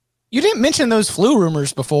 You didn't mention those flu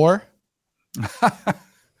rumors before.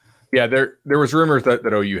 Yeah, there was rumors that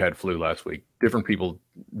OU had flu last week. Different people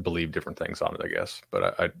believe different things on it, I guess.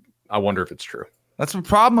 But I wonder if it's true. That's the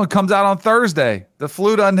problem when it comes out on Thursday. The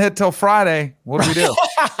flu doesn't hit till Friday. What do we do?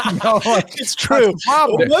 It's true.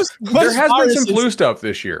 There has been some flu stuff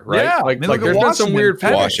this year, right? Yeah. There's been some weird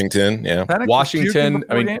flu. Washington, yeah. Washington,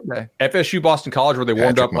 FSU, Boston College, where they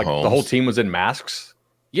warmed up, the whole team was in masks.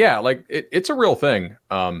 Yeah, it's a real thing.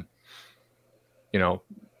 I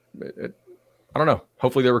don't know.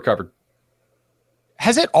 Hopefully they're recovered.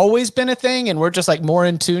 has it always been a thing and we're just like more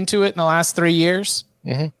in tune to it in the last 3 years?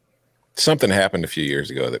 Mm-hmm. Something happened a few years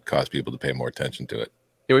ago that caused people to pay more attention to it.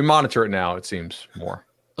 Yeah, we monitor it now. It seems more.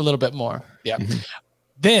 A little bit more. Yeah. Mm-hmm.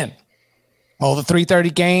 Then all the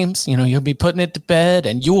 3:30 games, you'll be putting it to bed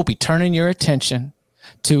and you will be turning your attention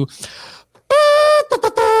to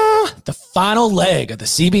the final leg of the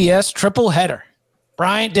CBS triple header.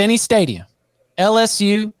 Bryant-Denny Stadium,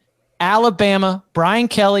 LSU, Alabama, Brian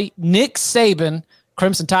Kelly, Nick Saban,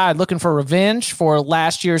 Crimson Tide looking for revenge for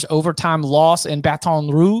last year's overtime loss in Baton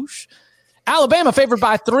Rouge. Alabama favored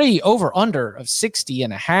by 3, over under of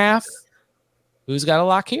 60.5. Who's got a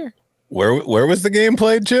lock here? Where was the game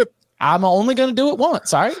played, Chip? I'm only going to do it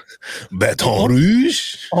once. All right. Baton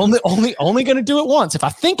Rouge. Only going to do it once. If I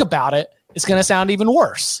think about it, it's going to sound even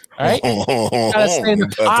worse. All right. All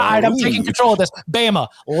right. I'm taking control of this. Bama,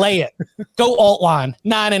 lay it. Go alt line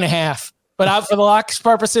 9.5. But for the lock's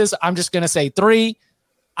purposes, I'm just going to say 3.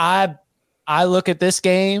 I look at this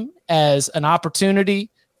game as an opportunity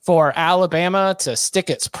for Alabama to stick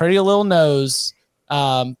its pretty little nose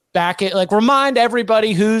back at, like, remind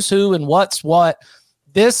everybody who's who and what's what.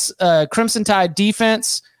 This Crimson Tide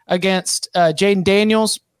defense against Jaden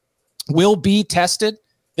Daniels will be tested.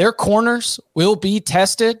 Their corners will be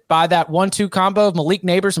tested by that 1-2 combo of Malik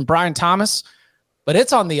Neighbors and Brian Thomas. But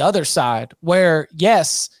it's on the other side where,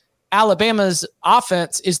 yes, Alabama's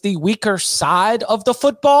offense is the weaker side of the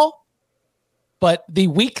football, but the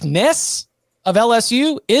weakness of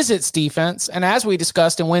LSU is its defense. And as we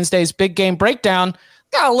discussed in Wednesday's big game breakdown,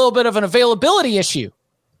 got a little bit of an availability issue.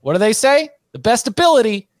 What do they say? The best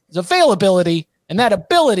ability is availability, and that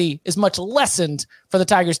ability is much lessened for the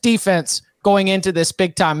Tigers defense going into this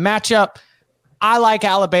big-time matchup. I like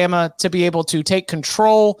Alabama to be able to take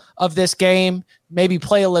control of this game, maybe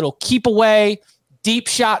play a little keep away, deep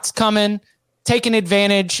shots coming, taking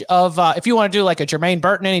advantage of, if you want to do like a Jermaine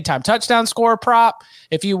Burton anytime touchdown score prop,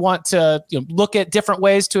 if you want to look at different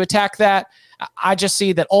ways to attack that, I just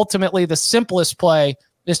see that ultimately the simplest play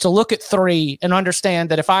is to look at 3 and understand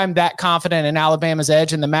that if I'm that confident in Alabama's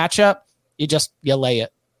edge in the matchup, you lay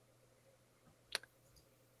it.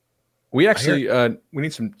 We actually we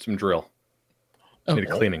need some drill. Need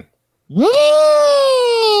a cleaning.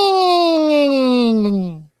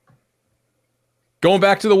 Going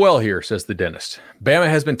back to the well here, says the dentist. Bama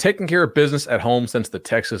has been taking care of business at home since the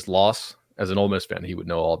Texas loss. As an Ole Miss fan, he would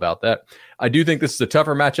know all about that. I do think this is a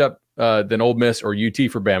tougher matchup than Ole Miss or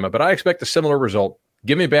UT for Bama, but I expect a similar result.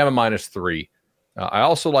 Give me Bama -3. I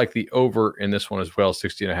also like the over in this one as well,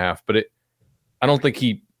 60.5. But I don't think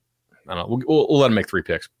I don't know. We'll let him make 3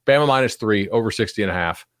 picks. Bama -3, over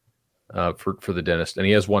 60.5 for the dentist. And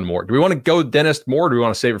he has one more. Do we want to go dentist more, or do we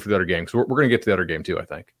want to save it for the other game? Because we're going to get to the other game too, I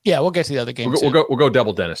think. Yeah, we'll get to the other game. We'll go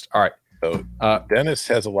double dentist. All right. So Dennis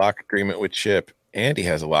has a lock agreement with Chip, and he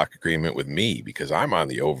has a lock agreement with me because I'm on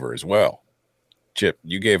the over as well. Chip,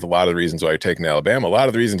 you gave a lot of the reasons why you're taking Alabama. A lot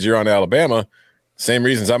of the reasons you're on Alabama, same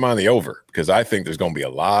reasons I'm on the over, because I think there's going to be a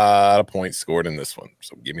lot of points scored in this one.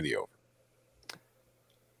 So give me the over.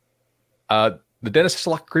 The dentist has a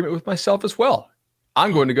lock agreement with myself as well.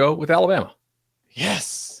 I'm going to go with Alabama.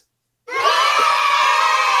 Yes.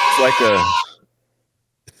 It's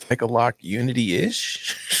like a lock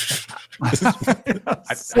unity-ish.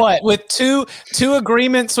 What, with two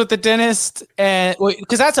agreements with the dentist, and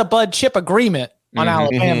because that's a Bud Chip agreement on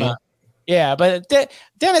Alabama. Yeah, but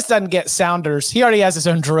Dennis doesn't get sounders. He already has his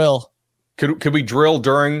own drill. Could we drill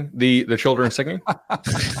during the children singing?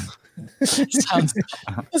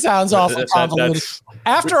 sounds awful convoluted.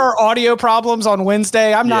 After our audio problems on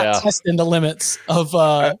Wednesday, I'm not testing the limits of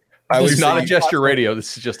it's not a gesture radio.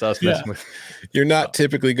 This is just us messing with. You're not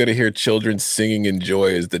typically going to hear children singing in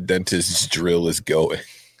joy as the dentist's drill is going.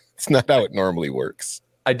 It's not how it normally works.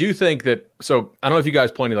 I do think that, so I don't know if you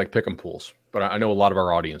guys play any like pick'em pools, but I know a lot of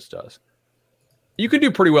our audience does. You can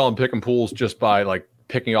do pretty well in pick'em pools just by like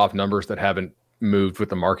picking off numbers that haven't moved with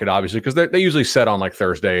the market, obviously, because they usually set on like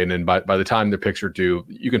Thursday, and then by the time the picks are due,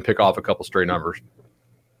 you can pick off a couple straight numbers.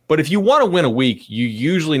 But if you want to win a week, you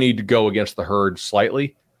usually need to go against the herd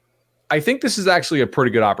slightly. I think this is actually a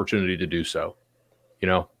pretty good opportunity to do so.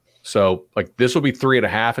 So like this will be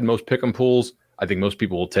 3.5 in most pick'em pools. I think most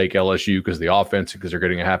people will take LSU because of the offense, because they're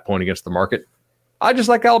getting a half point against the market. I just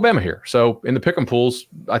like Alabama here. So in the pick'em pools,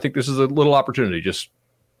 I think this is a little opportunity. Just,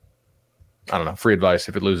 I don't know, free advice.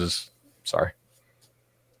 If it loses, sorry.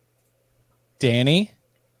 Danny,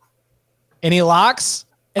 any locks?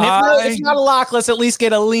 And if not a lock, let's at least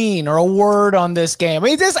get a lean or a word on this game. I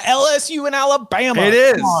mean, this LSU and Alabama. It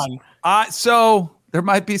is. So there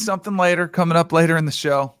might be something coming up later in the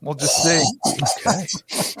show. We'll just see. Okay.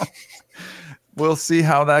 We'll see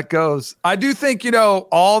how that goes. I do think,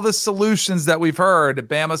 all the solutions that we've heard,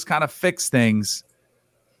 Bama's kind of fixed things.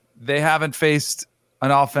 They haven't faced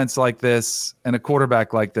an offense like this and a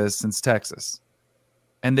quarterback like this since Texas.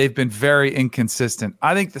 And they've been very inconsistent.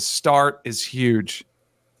 I think the start is huge.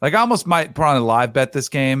 Like, I almost might put on a live bet this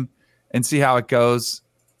game and see how it goes.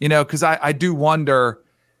 Because I do wonder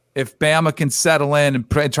if Bama can settle in and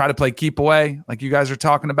try to play keep away like you guys are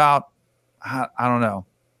talking about. I don't know.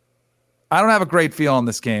 I don't have a great feel on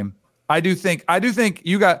this game. I do think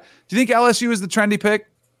you got. Do you think LSU is the trendy pick?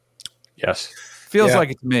 Yes. Feels like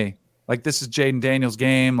it to me. Like this is Jaden Daniels'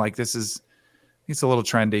 game. Like he's a little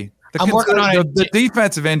trendy. The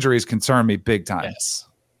defensive injuries concern me big time. Yes.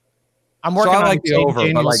 I'm working on the over,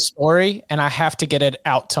 Daniels story, and I have to get it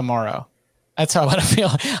out tomorrow. That's how I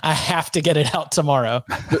feel. I have to get it out tomorrow.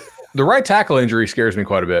 The right tackle injury scares me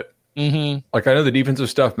quite a bit. Mm-hmm. Like, I know the defensive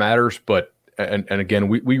stuff matters, but and again,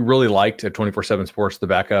 we really liked at 24/7 Sports the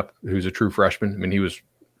backup, who's a true freshman. I mean, he was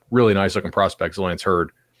really nice looking prospect, Lance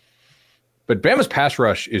Hurd. But Bama's pass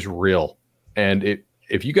rush is real, and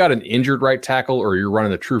if you got an injured right tackle or you're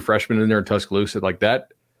running a true freshman in there in Tuscaloosa like that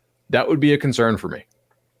would be a concern for me.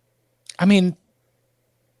 I mean,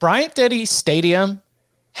 Bryant-Denny Stadium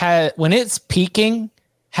when it's peaking,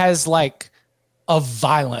 has like a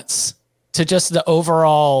violence to just the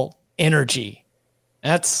overall energy.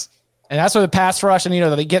 That's where the pass rush, and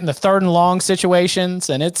they get in the 3rd and long situations,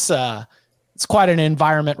 and it's quite an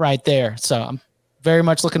environment right there. So I'm very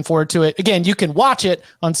much looking forward to it. Again, you can watch it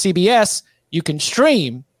on CBS. You can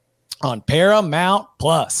stream on Paramount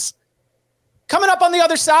Plus. Coming up on the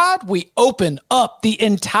other side, we open up the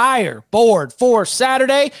entire board for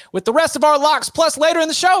Saturday with the rest of our locks. Plus, later in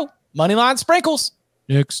the show, Moneyline Sprinkles.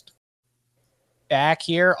 Next. Back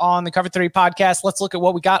here on the Cover 3 podcast, let's look at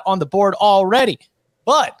what we got on the board already.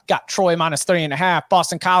 But got Troy -3.5,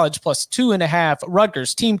 Boston College +2.5,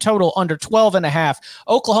 Rutgers team total under 12.5,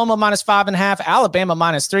 Oklahoma -5.5, Alabama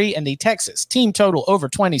 -3, and the Texas team total over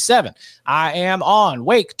 27. I am on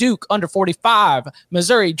Wake, Duke under 45,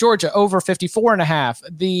 Missouri, Georgia over 54.5,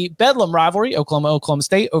 the Bedlam rivalry, Oklahoma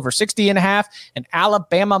State over 60.5, and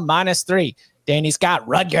Alabama -3. Danny's got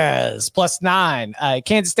Rutgers +9,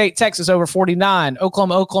 Kansas State, Texas over 49,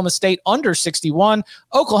 Oklahoma State under 61,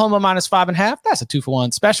 Oklahoma -5.5. That's a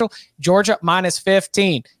 2-for-1 special. Georgia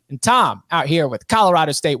 -15. And Tom out here with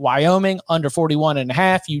Colorado State, Wyoming under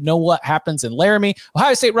 41.5. You know what happens in Laramie.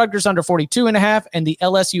 Ohio State, Rutgers under 42.5, and the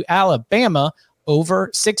LSU, Alabama over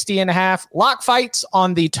 60.5. Lock fights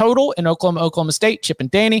on the total in Oklahoma State, Chip and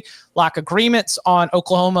Danny. Lock agreements on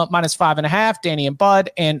Oklahoma -5.5, Danny and Bud.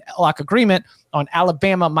 And lock agreement on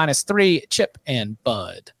Alabama -3, Chip and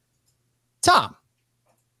Bud. Tom,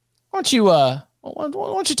 why don't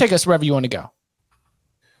you take us wherever you want to go?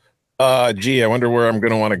 I wonder where I'm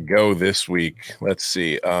going to want to go this week. Let's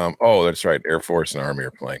see. That's right. Air Force and Army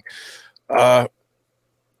are playing. I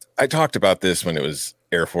talked about this when it was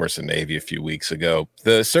Air Force and Navy a few weeks ago.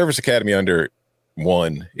 The Service Academy under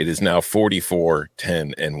 1, it is now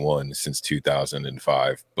 44-10-1 since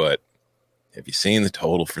 2005. But have you seen the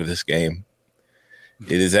total for this game?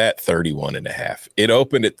 It is at 31.5. It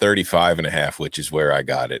opened at 35.5, which is where I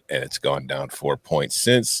got it, and it's gone down 4 points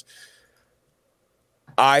since.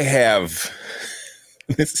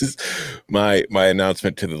 This is my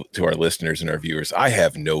announcement to our listeners and our viewers. I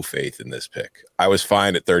have no faith in this pick. I was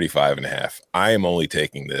fine at 35.5. I am only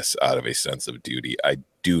taking this out of a sense of duty. I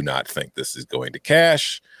do not think this is going to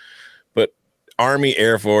cash, but Army,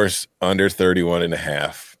 Air Force under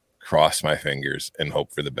 31.5. Cross my fingers and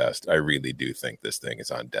hope for the best. I really do think this thing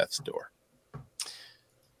is on death's door.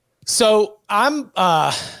 So I'm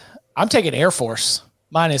taking Air Force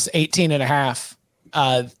 -18.5.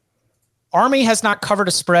 Army has not covered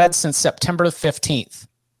a spread since September 15th.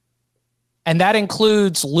 And that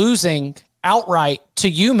includes losing outright to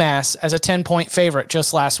UMass as a 10-point favorite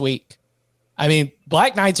just last week. I mean,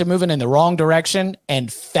 Black Knights are moving in the wrong direction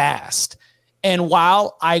and fast. And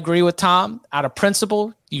while I agree with Tom, out of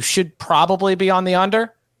principle, you should probably be on the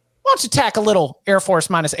under, why don't you tack a little Air Force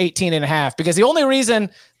 -18.5? Because the only reason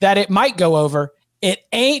that it might go over, it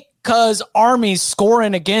ain't because Army's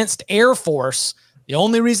scoring against Air Force. The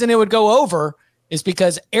only reason it would go over is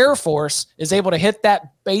because Air Force is able to hit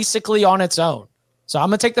that basically on its own. So I'm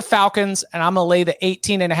going to take the Falcons, and I'm going to lay the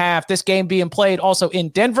 18.5. This game being played also in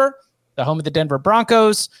Denver, the home of the Denver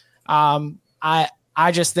Broncos.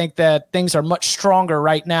 I just think that things are much stronger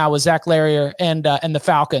right now with Zach Larrier and the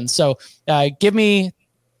Falcons. So give me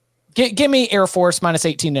Air Force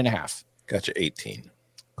 -18.5. Gotcha, 18.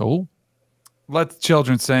 Cool. Let the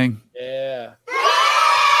children sing. Yeah.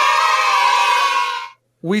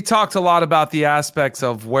 we talked a lot about the aspects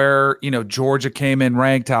of where, Georgia came in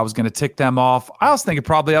ranked, how I was going to tick them off. I also think it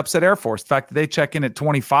probably upset Air Force. The fact that they check in at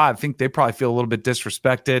 25, I think they probably feel a little bit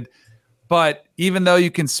disrespected. But even though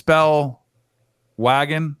you can spell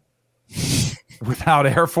wagon without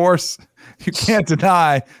Air Force, you can't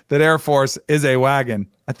deny that Air Force is a wagon.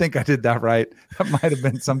 I think I did that right. That might have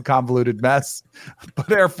been some convoluted mess.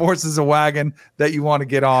 But Air Force is a wagon that you want to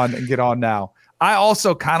get on and get on now. I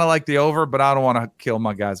also kind of like the over, but I don't want to kill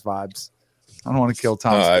my guys' vibes. I don't want to kill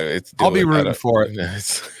Tom's. I'll be rooting for it.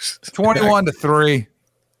 21-3.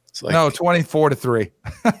 Like, no, 24-3.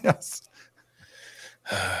 Yes.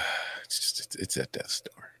 It's at death's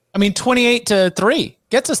door. I mean, 28-3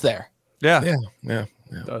 gets us there. Yeah. It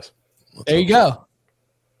does. There you go.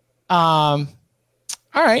 All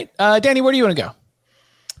right. Danny, where do you want to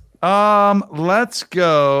go? Let's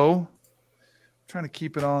go. Trying to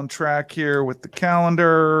keep it on track here with the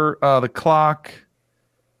calendar, the clock.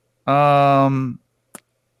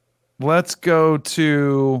 Let's go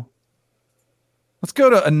to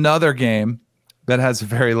another game that has a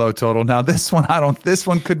very low total. Now this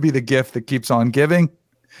one could be the gift that keeps on giving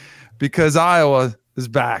because Iowa is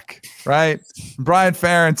back, right? Brian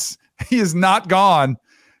Ferentz, he is not gone.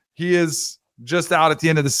 He is just out at the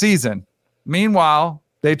end of the season. Meanwhile,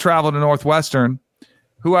 they travel to Northwestern,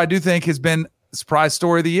 who I do think has been surprise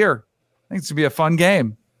story of the year. I think it's going to be a fun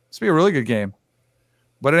game. It's going to be a really good game.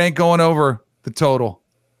 But it ain't going over the total.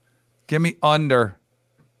 Give me under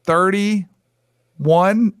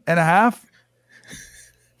 31.5.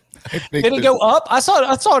 Did it go up? I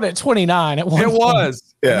saw it at 29 at one It point.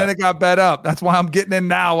 was. Yeah. And then it got bet up. That's why I'm getting in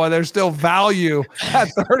now while there's still value at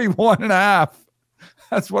 31.5.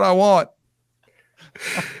 That's what I want.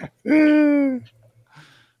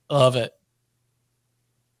 Love it.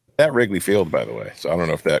 At Wrigley Field, by the way. So I don't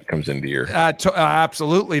know if that comes into your...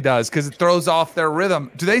 absolutely does, because it throws off their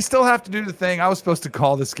rhythm. Do they still have to do the thing? I was supposed to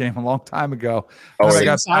call this game a long time ago. I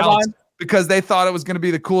got bounced because they thought it was going to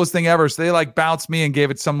be the coolest thing ever. So they bounced me and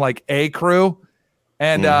gave it some A crew.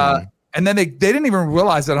 And and then they didn't even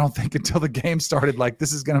realize it, I don't think, until the game started.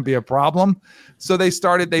 This is going to be a problem. So they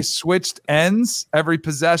switched ends every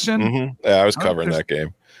possession. Mm-hmm. Yeah, I was covering that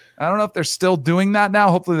game. I don't know if they're still doing that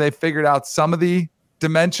now. Hopefully they figured out some of the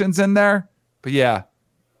dimensions in there, but yeah,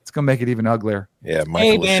 it's gonna make it even uglier. Yeah,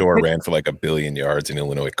 Michael LaShore ran for 1 billion yards, and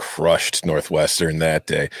Illinois crushed Northwestern that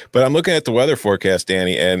day. But I'm looking at the weather forecast,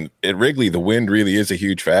 Danny, and at Wrigley, the wind really is a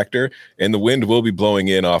huge factor, and the wind will be blowing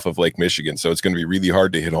in off of Lake Michigan, so it's going to be really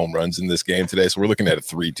hard to hit home runs in this game today. So we're looking at a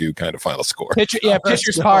 3-2 kind of final score.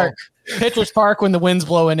 Pitcher's Park. Pitcher's Park when the wind's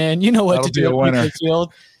blowing in. You know what to do at Wrigley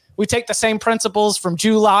Field. We take the same principles from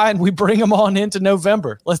July and we bring them on into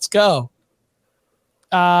November. Let's go.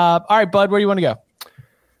 All right, Bud, where do you want to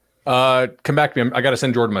go? Come back to me. I got to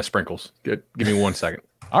send Jordan my sprinkles. Give me 1 second.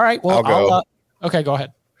 All right. Well, I'll go. Okay, go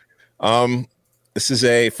ahead. This is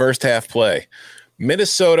a first half play.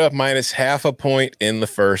 Minnesota minus half a point in the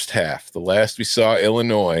first half. The last we saw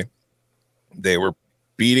Illinois, they were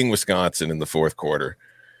beating Wisconsin in the fourth quarter.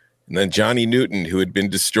 And then Johnny Newton, who had been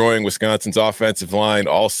destroying Wisconsin's offensive line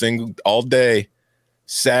all day,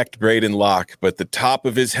 sacked Braden Locke, but the top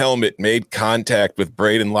of his helmet made contact with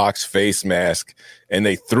Braden Locke's face mask, and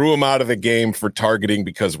they threw him out of the game for targeting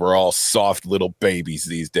because we're all soft little babies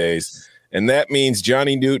these days. And that means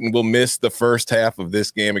Johnny Newton will miss the first half of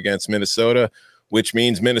this game against Minnesota, which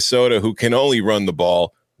means Minnesota, who can only run the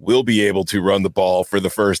ball, will be able to run the ball for the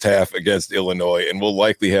first half against Illinois and will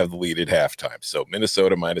likely have the lead at halftime. So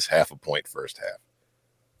Minnesota minus half a point first half.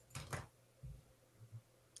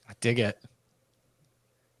 I dig it.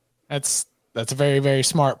 That's a very, very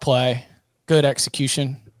smart play. Good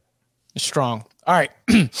execution. Strong. All right.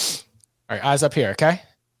 All right, eyes up here, okay?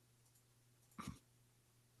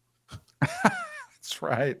 That's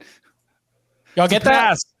right. Y'all get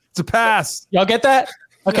that? It's a pass. Y'all get that?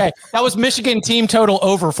 Okay. That was Michigan team total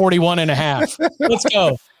over 41.5. Let's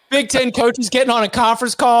go. Big Ten coaches getting on a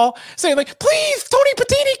conference call saying, please, Tony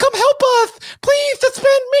Patini, come help us. Please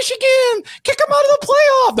suspend Michigan. Kick them out of the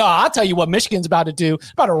playoff. No, I'll tell you what Michigan's about to do.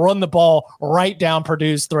 About to run the ball right down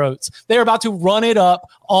Purdue's throats. They're about to run it up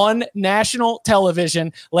on national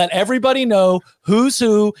television. Let everybody know who's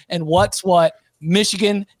who and what's what.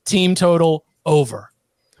 Michigan team total over.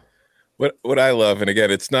 What I love, and again,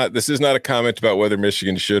 this is not a comment about whether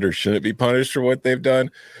Michigan should or shouldn't be punished for what they've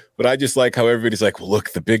done, but I just like how everybody's like, well,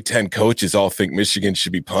 look, the Big Ten coaches all think Michigan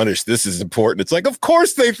should be punished. This is important. It's like, of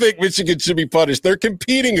course they think Michigan should be punished. They're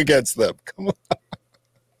competing against them. Come on.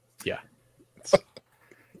 Yeah.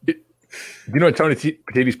 You know what Tony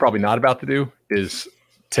Petitti's probably not about to do is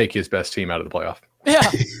take his best team out of the playoff. Yeah.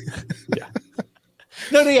 Yeah.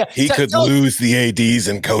 Yeah. He could lose the ADs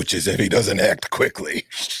and coaches if he doesn't act quickly.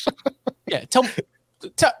 Yeah.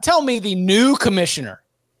 Tell me the new commissioner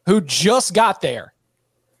who just got there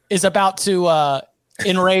is about to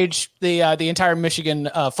enrage the entire Michigan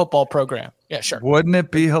football program. Yeah, sure. Wouldn't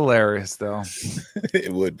it be hilarious, though?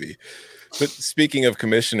 It would be. But speaking of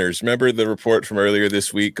commissioners, remember the report from earlier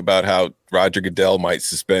this week about how Roger Goodell might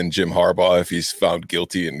suspend Jim Harbaugh if he's found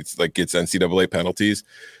guilty and it's like gets NCAA penalties?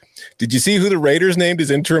 Did you see who the Raiders named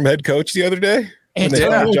as interim head coach the other day?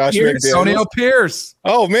 Antonio Pierce.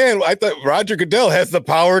 Oh, man, I thought Roger Goodell has the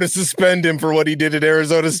power to suspend him for what he did at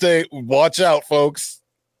Arizona State. Watch out, folks.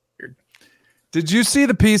 Did you see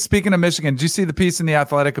the piece, speaking of Michigan, did you see the piece in The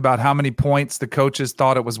Athletic about how many points the coaches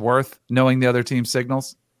thought it was worth knowing the other team's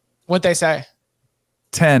signals? What'd they say?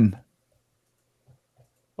 10.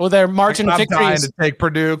 Well, their margin of I'm victory dying to take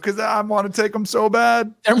Purdue because I want to take them so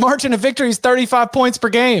bad. Their margin of victory is 35 points per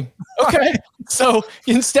game. Okay. So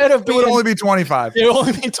instead of it would only be 25. It would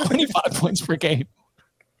only be 25 points per game.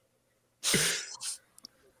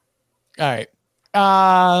 All right.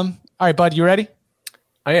 All right, bud, you ready?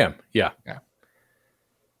 I am. Yeah.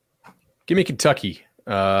 Give me Kentucky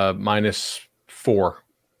 -4.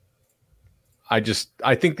 I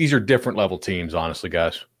think these are different level teams, honestly,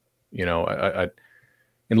 guys. You know, I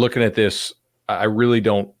in looking at this, I really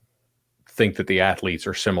don't think that the athletes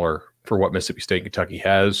are similar for what Mississippi State and Kentucky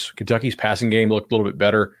has. Kentucky's passing game looked a little bit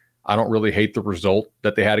better. I don't really hate the result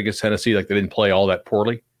that they had against Tennessee. Like, they didn't play all that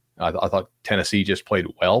poorly. I thought Tennessee just played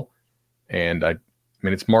well. And I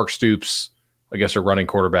mean, it's Mark Stoops, I guess, a running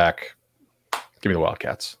quarterback. Give me the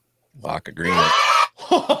Wildcats. Lock agreement.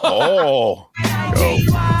 Oh. Go.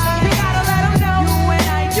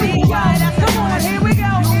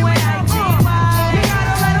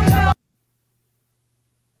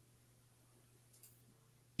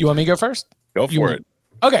 You want me to go first? Go for it.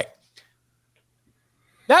 Okay.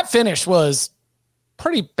 That finish was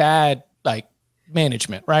pretty bad, like,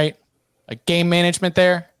 management, right? Like, game management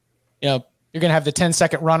there. You know, you're going to have the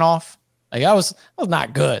 10-second runoff. Like, that was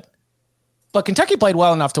not good. But Kentucky played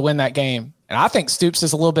well enough to win that game. And I think Stoops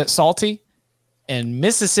is a little bit salty. And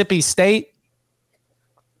Mississippi State,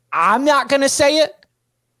 I'm not going to say it,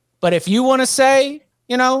 but if you want to say,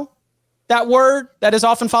 you know, that word that is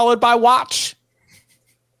often followed by watch,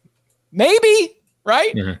 maybe,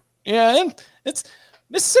 right? Mm-hmm. Yeah, and it's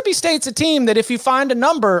Mississippi State's a team that if you find a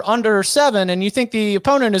number under 7 and you think the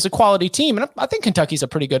opponent is a quality team, and I think Kentucky's a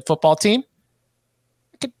pretty good football team,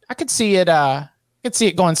 I could see it. I could see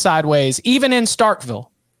it going sideways, even in Starkville.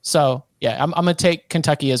 So yeah, I'm gonna take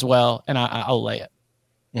Kentucky as well, and I'll lay it.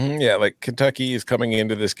 Yeah, like Kentucky is coming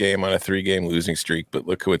into this game on a 3-game losing streak, but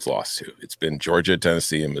look who it's lost to. It's been Georgia,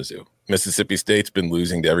 Tennessee, and Mizzou. Mississippi State's been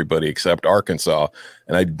losing to everybody except Arkansas,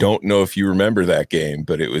 and I don't know if you remember that game,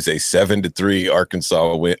 but it was a 7-3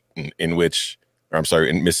 Arkansas win in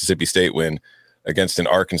Mississippi State win against an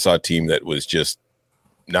Arkansas team that was just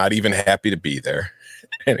not even happy to be there,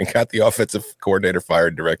 and it got the offensive coordinator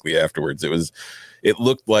fired directly afterwards. It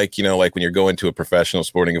looked like, you know, like when you're going to a professional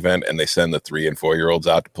sporting event and they send the 3- and 4-year-olds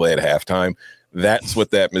out to play at halftime. That's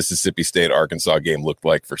what that Mississippi State-Arkansas game looked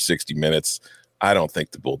like for 60 minutes. I don't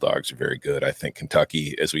think the Bulldogs are very good. I think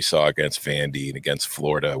Kentucky, as we saw against Vandy and against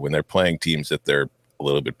Florida, when they're playing teams that they're a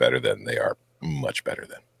little bit better than, they are much better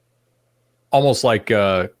than. Almost like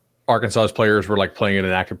Arkansas's players were like playing in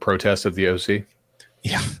an active protest of the OC.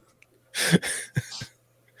 Yeah.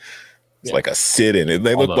 It's like a sit-in.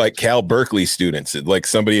 They look like Cal Berkeley students. Like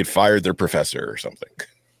somebody had fired their professor or something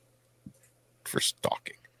for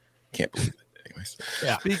stalking. Can't believe it. Anyways.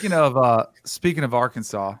 Yeah. Speaking of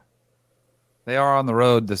Arkansas, they are on the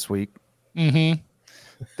road this week. Mm-hmm.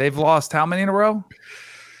 They've lost how many in a row?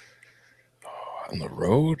 On the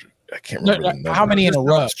road? I can't remember the number. How many in a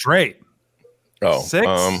row? Straight. Oh, 6?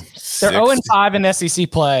 They're 0-5 in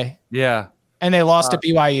SEC play. Yeah. And they lost to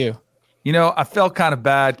BYU. You know, I felt kind of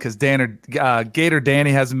bad because Gator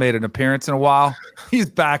Danny hasn't made an appearance in a while. He's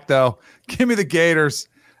back, though. Give me the Gators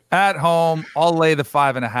at home. I'll lay the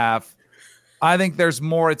 5.5. I think there's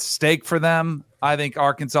more at stake for them. I think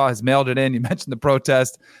Arkansas has mailed it in. You mentioned the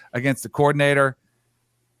protest against the coordinator.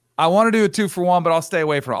 I want to do a 2-for-1, but I'll stay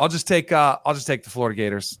away from it. I'll just take the Florida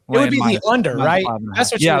Gators. It would be the under, right?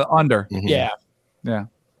 That's what the under. Mm-hmm. Yeah.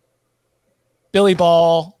 Billy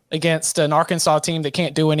Ball against an Arkansas team that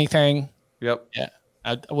can't do anything. Yep. Yeah.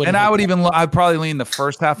 I'd probably lean the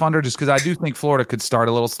first half under just because I do think Florida could start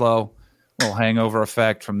a little slow, a little hangover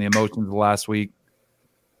effect from the emotions of the last week.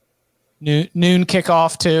 Noon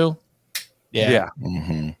kickoff too. Yeah.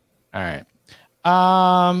 Mm-hmm. All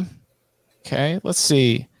right. Okay. Let's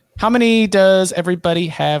see. How many does everybody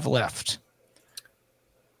have left?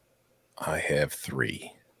 I have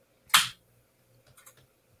 3.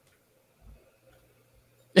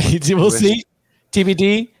 We'll see.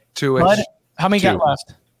 TBD. 2-ish. How many 2. got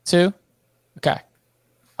left? 2? Okay.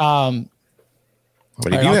 What do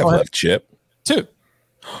right, you I'll have go ahead. left, Chip? 2.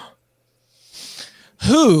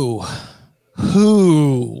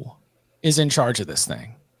 Who is in charge of this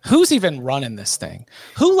thing? Who's even running this thing?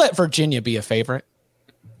 Who let Virginia be a favorite?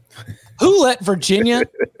 Who let Virginia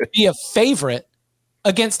be a favorite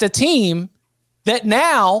against a team that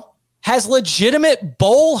now has legitimate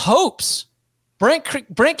bowl hopes? Brent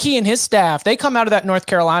Key and his staff, they come out of that North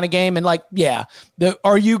Carolina game and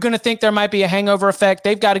are you going to think there might be a hangover effect?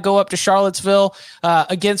 They've got to go up to Charlottesville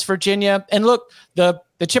against Virginia. And look, the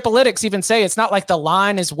Chipolytics even say it's not like the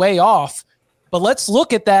line is way off, but let's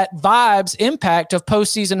look at that vibes impact of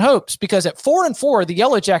postseason hopes, because at 4-4, the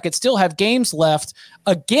Yellow Jackets still have games left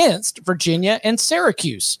against Virginia and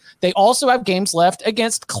Syracuse. They also have games left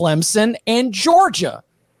against Clemson and Georgia.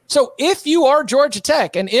 So if you are Georgia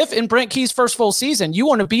Tech, and if in Brent Key's first full season, you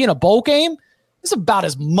want to be in a bowl game, it's about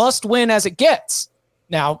as must win as it gets.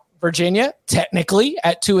 Now, Virginia, technically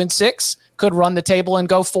at 2-6, could run the table and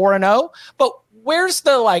go 4-0. But where's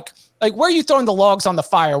the where are you throwing the logs on the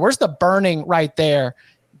fire? Where's the burning right there?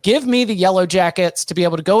 Give me the Yellow Jackets to be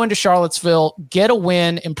able to go into Charlottesville, get a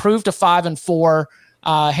win, improve to 5-4.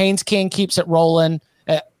 Haynes King keeps it rolling.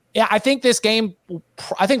 I think this game,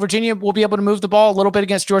 I think Virginia will be able to move the ball a little bit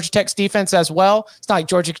against Georgia Tech's defense as well. It's not like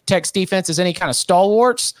Georgia Tech's defense is any kind of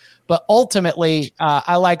stalwarts, but ultimately,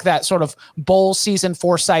 I like that sort of bowl season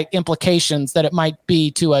foresight implications that it might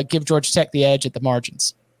be to give Georgia Tech the edge at the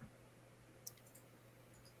margins.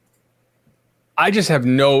 I just have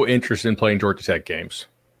no interest in playing Georgia Tech games.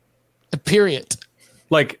 Period.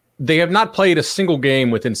 Like, they have not played a single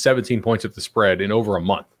game within 17 points of the spread in over a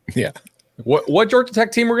month. Yeah. What Georgia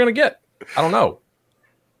Tech team we're going to get? I don't know.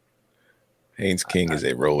 Haynes King is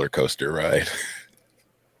a roller coaster ride.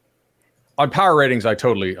 On power ratings, I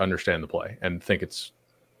totally understand the play and think it's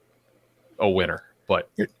a winner. But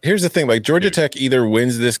here's the thing: like Georgia Tech either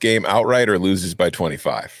wins this game outright or loses by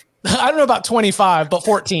 25. I don't know about 25, but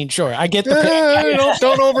 14, sure. I get the pick.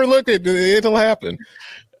 Don't overlook it. It'll happen.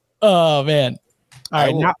 Oh man! All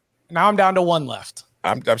right, now I'm down to 1 left.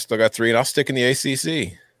 I've still got 3, and I'll stick in the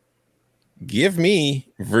ACC. Give me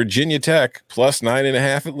Virginia Tech plus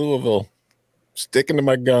 9.5 at Louisville. Sticking to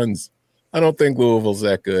my guns. I don't think Louisville's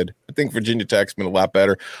that good. I think Virginia Tech's been a lot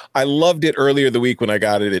better. I loved it earlier the week when I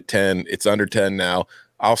got it at 10. It's under 10 now.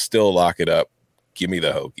 I'll still lock it up. Give me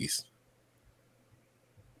the Hokies.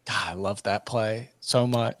 God, I love that play so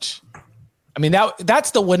much. I mean, that's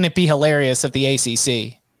the wouldn't it be hilarious of the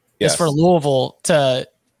ACC? Yes. Is for Louisville to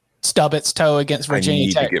stub its toe against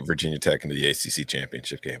Virginia Tech. To get Virginia Tech into the ACC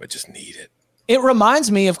championship game. I just need it. It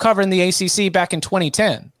reminds me of covering the ACC back in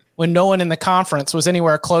 2010 when no one in the conference was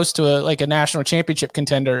anywhere close to a national championship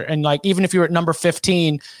contender. And like, even if you were at number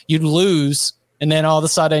 15, you'd lose. And then all of a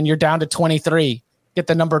sudden you're down to 23, get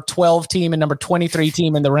the number 12 team and number 23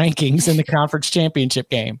 team in the rankings in the conference championship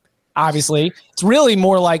game. Obviously it's really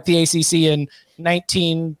more like the ACC in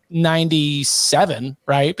 1997,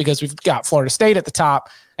 right? Because we've got Florida State at the top,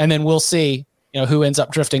 and then we'll see, who ends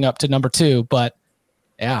up drifting up to number 2. But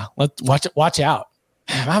yeah, let's watch out.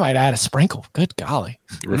 Man, I might add a sprinkle. Good golly.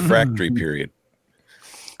 Refractory period.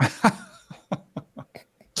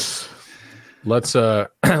 let's go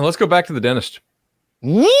back to the dentist.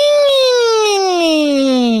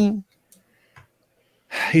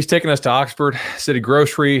 He's taking us to Oxford City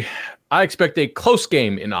Grocery. I expect a close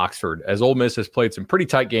game in Oxford, as Ole Miss has played some pretty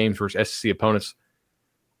tight games versus SEC opponents.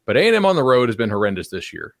 But A&M on the road has been horrendous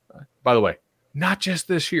this year. By the way, not just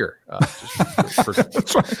this year.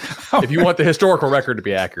 If you want the historical record to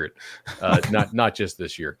be accurate, not just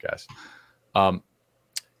this year, guys.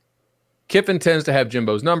 Kiffin tends to have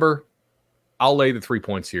Jimbo's number. I'll lay the 3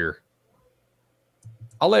 points here.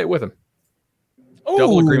 I'll lay it with him. Ooh.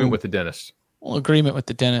 Double agreement with the dentist. Well, agreement with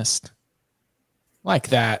the dentist. Like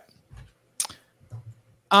that.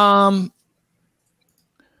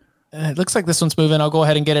 It looks like this one's moving. I'll go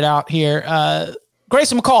ahead and get it out here.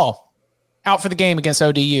 Grayson McCall out for the game against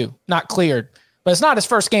ODU. Not cleared, but it's not his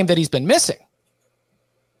first game that he's been missing.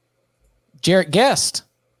 Jarrett Guest.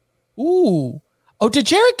 Ooh. Oh, did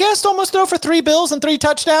Jarrett Guest almost throw for 3 bills and 3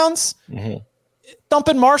 touchdowns?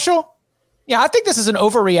 Thumping Marshall? Yeah, I think this is an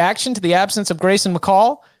overreaction to the absence of Grayson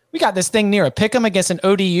McCall. we got this thing near a pick'em against an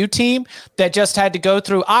ODU team that just had to go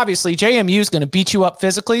through. Obviously, JMU is going to beat you up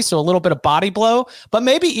physically, so a little bit of body blow, but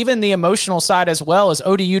maybe even the emotional side as well, as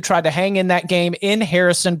ODU tried to hang in that game in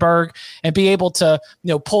Harrisonburg and be able to,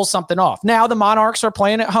 pull something off. Now the Monarchs are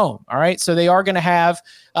playing at home, all right, so they are going to have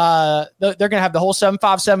they're going to have the whole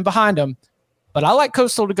 7-5-7 behind them. But I like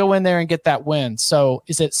Coastal to go in there and get that win. So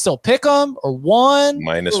is it still pick'em or one?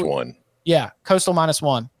 -1. Yeah, Coastal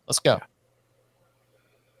 -1. Let's go.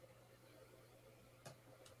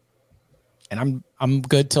 And I'm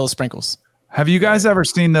good till it sprinkles. Have you guys ever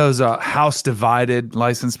seen those house divided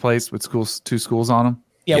license plates with two schools on them?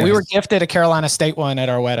 Yeah, Yes. we were gifted a Carolina State one at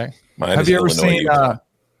our wedding. Have you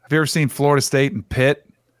ever seen Florida State and Pitt?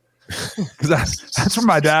 Because that's where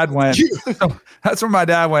my dad went. That's where my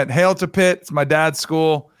dad went. Hail to Pitt. It's my dad's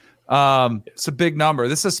school. It's a big number.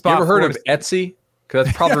 This is a spot. You ever heard of Etsy? Because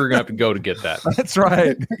that's probably where you're going to have to go to get that. That's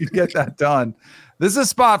right. You get that done. This is a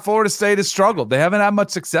spot Florida State has struggled. They haven't had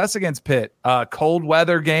much success against Pitt. Cold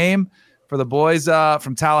weather game for the boys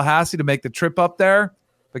from Tallahassee to make the trip up there.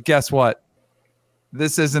 But guess what?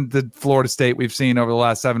 This isn't the Florida State we've seen over the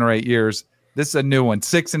last 7 or 8 years. This is a new one.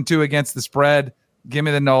 6-2 against the spread. Give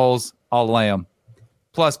me the Noles. I'll lay them.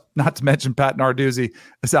 Plus, not to mention Pat Narduzzi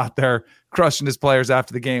is out there crushing his players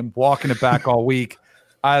after the game, walking it back all week.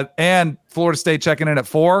 And Florida State checking in at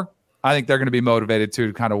 4. I think they're going to be motivated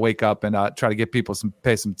to kind of wake up and try to get people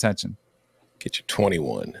pay some attention. Get you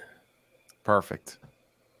 21. Perfect.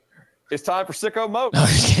 It's time for sicko mode. No, I'm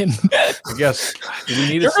kidding. I guess we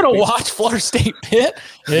need You're going to watch Florida State Pitt?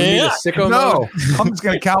 a sicko No, mode. I'm just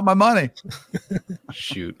going to count my money.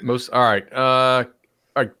 Shoot. All right. All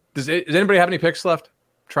right. Does anybody have any picks left? I'm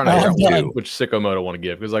trying to figure out which sicko mode I want to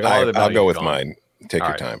give, because I'll go with mine. Take All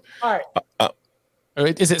your right. time. All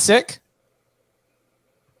right. Is it sick?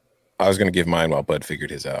 I was going to give mine while Bud figured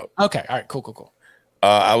his out. Okay. All right. Cool.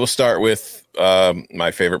 I will start with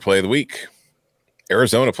my favorite play of the week.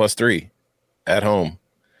 Arizona +3 at home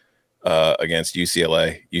against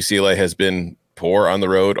UCLA. UCLA has been poor on the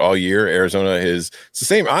road all year. Arizona it's the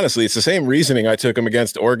same. Honestly, it's the same reasoning I took them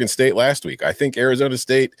against Oregon State last week. I think Arizona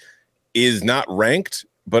State is not ranked,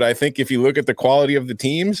 but I think if you look at the quality of the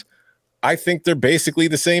teams, I think they're basically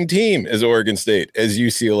the same team as Oregon State, as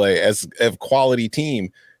UCLA, as a quality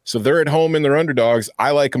team. So they're at home and they're underdogs.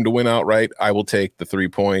 I like them to win outright. I will take the 3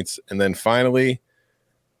 points. And then finally,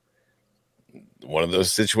 one of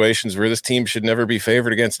those situations where this team should never be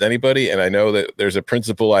favored against anybody. And I know that there's a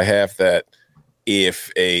principle I have that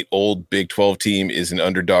if a old Big 12 team is an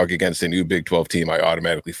underdog against a new Big 12 team, I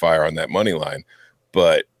automatically fire on that money line.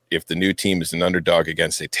 But if the new team is an underdog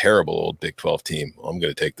against a terrible old Big 12 team, I'm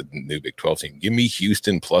going to take the new Big 12 team. Give me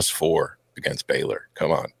Houston +4 against Baylor.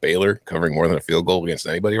 Come on. Baylor covering more than a field goal against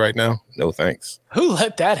anybody right now? No thanks. Who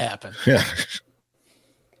let that happen? Yeah.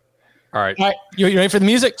 All right. All right. You ready for the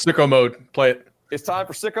music? Sicko mode. Play it. It's time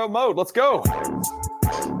for sicko mode. Let's go.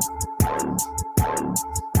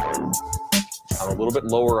 I'm a little bit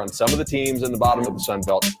lower on some of the teams in the bottom of the Sun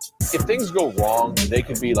Belt. If things go wrong, they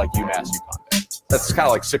could be like UMass UConn. That's kind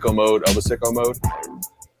of like sicko mode of a sicko mode.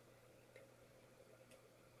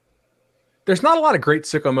 There's not a lot of great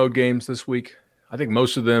sicko mode games this week. I think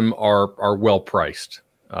most of them are well priced.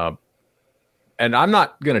 And I'm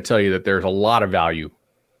not going to tell you that there's a lot of value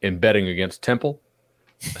in betting against Temple,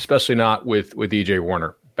 especially not with E.J.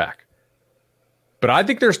 Warner back. But I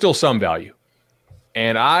think there's still some value.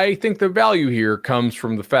 And I think the value here comes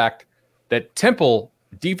from the fact that Temple,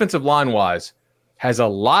 defensive line-wise, has a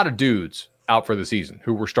lot of dudes out for the season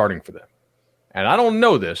who were starting for them. And I don't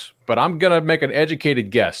know this, but I'm going to make an educated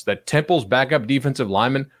guess that Temple's backup defensive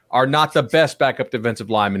linemen are not the best backup defensive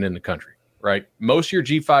linemen in the country, right? Most of your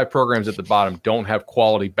G5 programs at the bottom don't have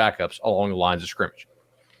quality backups along the lines of scrimmage.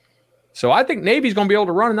 So I think Navy's going to be able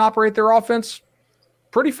to run and operate their offense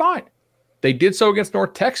pretty fine. They did so against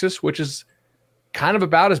North Texas, which is kind of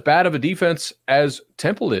about as bad of a defense as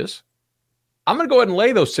Temple is. I'm going to go ahead and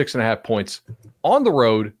lay those 6.5 points on the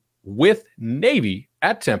road with Navy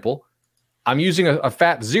at Temple. I'm using a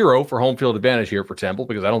fat 0 for home field advantage here for Temple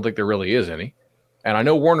because I don't think there really is any. And I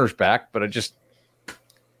know Warner's back, but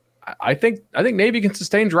I think Navy can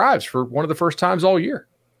sustain drives for one of the first times all year.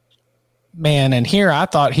 Man, and here I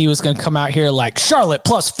thought he was going to come out here like Charlotte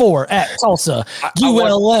 +4 at Tulsa,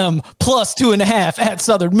 ULM +2.5 at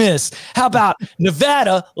Southern Miss. How about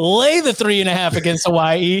Nevada lay the 3.5 against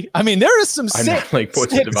Hawaii? I mean, there is some sick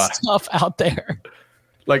stuff out there.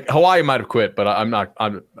 Like Hawaii might have quit, but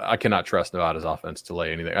I cannot trust Nevada's offense to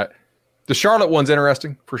lay anything. The Charlotte one's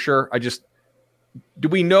interesting for sure. Do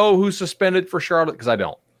we know who's suspended for Charlotte? Because I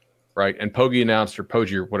don't, right? And Poggi announced, or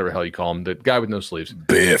Poggi, or whatever the hell you call him, the guy with no sleeves.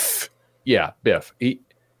 Biff. Yeah, Biff.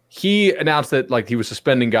 he announced that like he was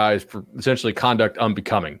suspending guys for essentially conduct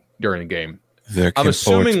unbecoming during the game. I'm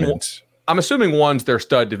assuming one's their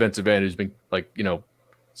stud defensive end who's been like,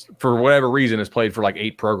 for whatever reason has played for like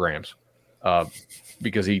 8 programs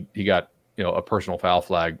because he got, a personal foul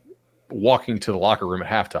flag walking to the locker room at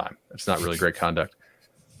halftime. That's not really great conduct.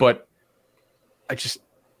 But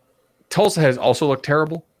Tulsa has also looked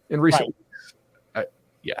terrible in recent weeks.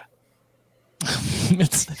 Yeah.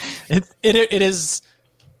 It is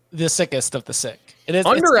the sickest of the sick. It is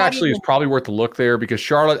under actually is probably worth a look there because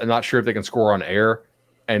Charlotte, I'm not sure if they can score on air,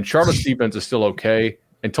 and Charlotte's defense is still okay,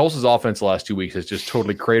 and Tulsa's offense the last 2 weeks has just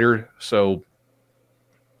totally cratered. So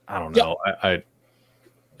I don't know.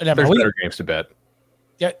 There's better games to bet.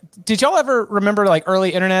 Yeah. Did y'all ever remember like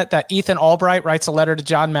early internet that Ethan Albright writes a letter to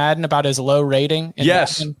John Madden about his low rating?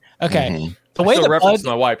 Yes. Okay. Mm-hmm. The way that reference to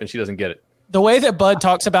my wife and she doesn't get it. The way that Bud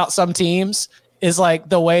talks about some teams is like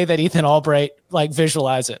the way that Ethan Albright like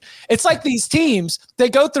visualize it. It's like these teams, they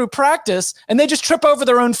go through practice and they just trip over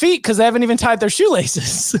their own feet because they haven't even tied their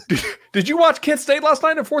shoelaces. Did you watch Kent State last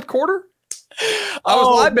night in the fourth quarter? I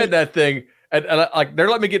was live betting that thing. And like they're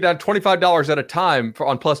letting me get down $25 at a time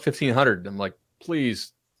on plus 1,500. I'm like,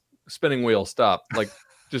 please, spinning wheel, stop. Like,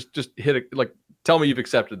 just hit it. Like, tell me you've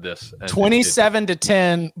accepted this.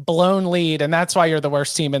 27-10 blown lead, and that's why you're the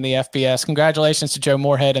worst team in the FBS. Congratulations to Joe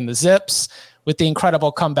Moorhead and the Zips with the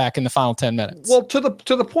incredible comeback in the final 10 minutes. Well, to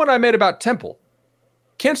the point I made about Temple,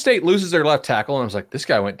 Kent State loses their left tackle, and I was like, this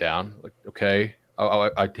guy went down. Like, okay,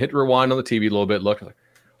 I hit rewind on the TV a little bit. Look, like,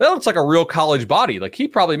 that looks like a real college body. Like, he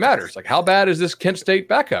probably matters. Like, how bad is this Kent State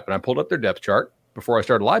backup? And I pulled up their depth chart before I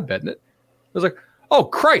started live betting it. I was like, oh,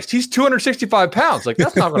 Christ, he's 265 pounds. Like,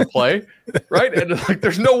 that's not going to play, right? And like,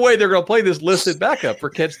 there's no way they're going to play this listed backup for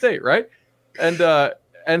Kent State, right? And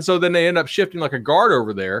so then they end up shifting like a guard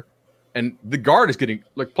over there, and the guard is getting,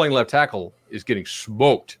 like, playing left tackle is getting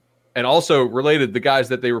smoked. And also related, the guys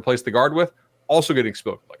that they replaced the guard with also getting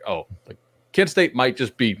smoked. Like, oh, like Kent State might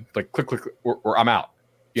just be like, click, or I'm out,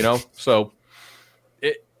 So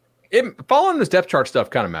it following this depth chart stuff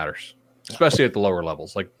kind of matters. Especially at the lower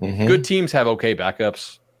levels. Like, good teams have okay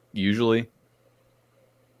backups, usually.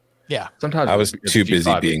 Yeah. Sometimes I was too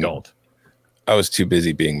busy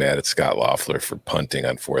being mad at Scott Loeffler for punting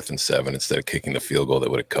on 4th and 7 instead of kicking the field goal that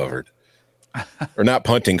would have covered. Or not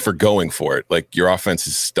punting, for going for it. Like, your offense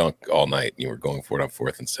has stunk all night, and you were going for it on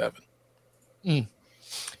 4th and 7.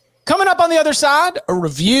 Coming up on the other side, a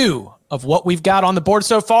review of what we've got on the board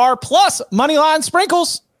so far, plus Moneyline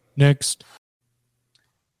Sprinkles. Next.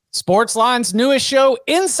 Sportsline's newest show,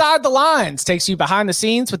 Inside the Lines, takes you behind the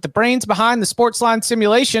scenes with the brains behind the Sportsline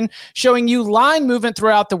simulation, showing you line movement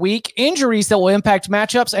throughout the week, injuries that will impact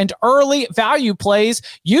matchups, and early value plays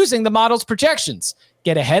using the model's projections.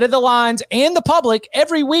 Get ahead of the lines and the public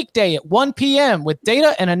every weekday at 1 p.m. with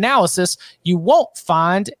data and analysis you won't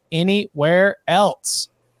find anywhere else.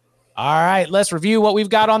 All right, let's review what we've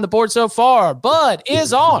got on the board so far. Bud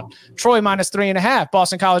is on. Troy minus 3.5.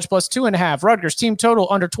 Boston College plus 2.5. Rutgers team total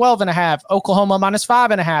under 12.5. Oklahoma minus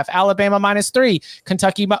 5.5. Alabama minus 3.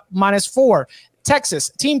 Kentucky minus 4. Texas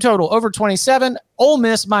team total over 27. Ole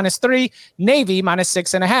Miss minus 3. Navy minus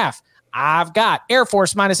 6.5. I've got Air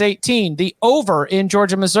Force minus 18, the over in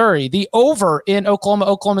Georgia, Missouri, the over in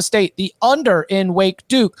Oklahoma State, the under in Wake,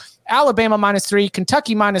 Duke, Alabama minus 3,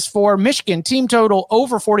 Kentucky minus 4, Michigan team total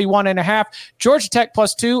over 41.5, Georgia Tech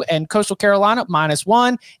plus 2, and Coastal Carolina minus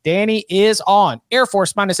 1. Danny is on. Air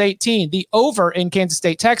Force minus 18, the over in Kansas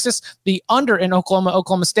State, Texas, the under in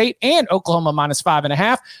Oklahoma State, and Oklahoma minus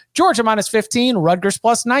 5.5, Georgia minus 15, Rutgers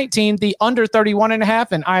plus 19, the under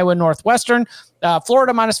 31.5 in Iowa Northwestern,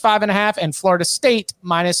 Florida minus 5.5, and Florida State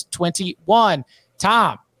minus 21.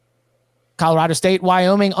 Tom, Colorado State,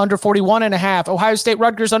 Wyoming under 41.5, Ohio State,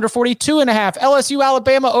 Rutgers under 42.5, LSU,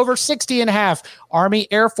 Alabama over 60.5, Army,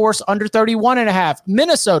 Air Force under 31.5,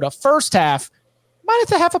 Minnesota first half minus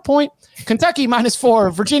 0.5 point, Kentucky minus 4,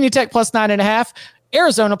 Virginia Tech plus 9.5,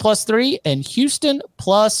 Arizona plus 3, and Houston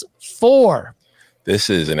plus 4.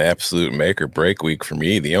 This is an absolute make or break week for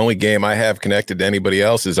me. The only game I have connected to anybody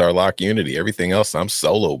else is our lock unity. Everything else, I'm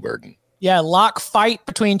solo burden. Yeah, lock fight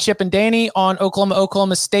between Chip and Danny on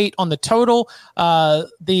Oklahoma State on the total.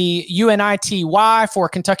 The UNITY for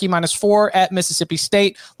Kentucky minus 4 at Mississippi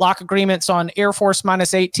State. Lock agreements on Air Force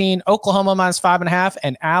minus 18, Oklahoma minus 5.5,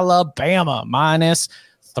 and Alabama minus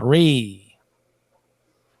 3.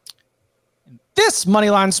 This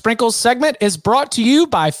Moneyline Sprinkles segment is brought to you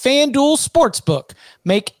by FanDuel Sportsbook.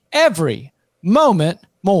 Make every moment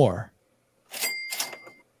more.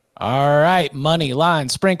 All right, Moneyline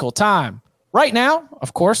Sprinkle time. Right now,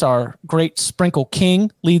 of course, our great Sprinkle King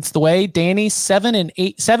leads the way. Danny,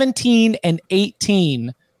 17 and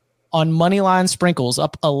 18 on moneyline sprinkles,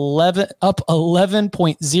 up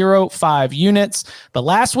 11.05 units. But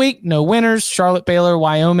last week, no winners. Charlotte, Baylor,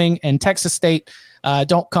 Wyoming, and Texas State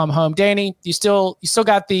don't come home. Danny, you still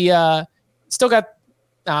got the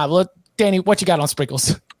Danny, what you got on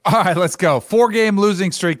sprinkles? All right, let's go. 4-game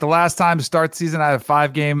losing streak. The last time to start season, I had a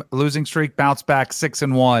 5-game losing streak, bounce back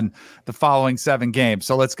 6-1 the following 7 games.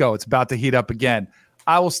 So let's go. It's about to heat up again.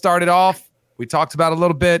 I will start it off. We talked about it a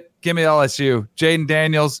little bit. Give me LSU. Jaden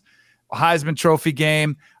Daniels, Heisman Trophy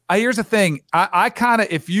game. Here's the thing. I kind of,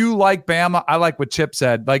 if you like Bama, I like what Chip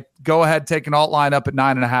said. Like, go ahead, take an alt line up at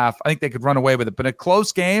 9.5. I think they could run away with it. But a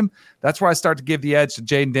close game, that's where I start to give the edge to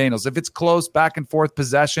Jaden Daniels. If it's close, back and forth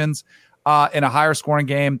possessions in a higher scoring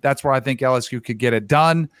game, that's where I think LSU could get it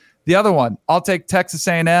done. The other one, I'll take Texas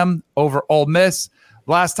A&M over Ole Miss.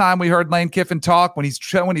 Last time we heard Lane Kiffin talk, when he's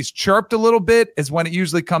chirped a little bit is when it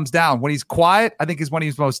usually comes down. When he's quiet, I think is when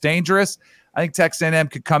he's most dangerous. I think Texas A&M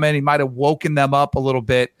could come in. He might have woken them up a little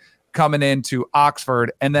bit coming into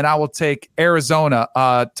Oxford. And then I will take Arizona.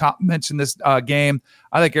 Tom mentioned this game.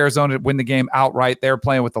 I think Arizona would win the game outright. They're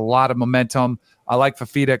playing with a lot of momentum. I like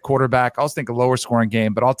Fafita at quarterback. I also think a lower scoring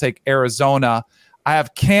game, but I'll take Arizona. I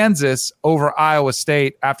have Kansas over Iowa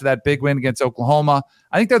State after that big win against Oklahoma.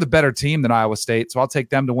 I think they're the better team than Iowa State, so I'll take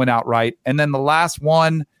them to win outright. And then the last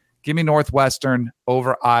one, give me Northwestern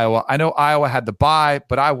over Iowa. I know Iowa had the bye,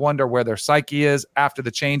 but I wonder where their psyche is after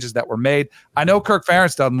the changes that were made. I know Kirk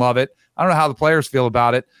Ferentz doesn't love it. I don't know how the players feel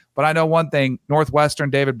about it, but I know one thing,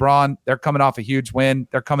 Northwestern, David Braun, they're coming off a huge win.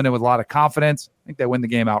 They're coming in with a lot of confidence. I think they win the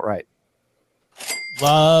game outright.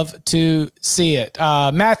 Love to see it.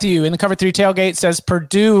 Matthew in the Cover 3 tailgate says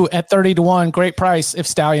Purdue at 30-1. Great price if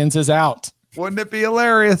Stallions is out. Wouldn't it be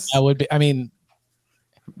hilarious? That would be. I mean,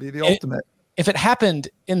 be the ultimate. If it happened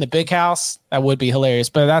in the big house, that would be hilarious.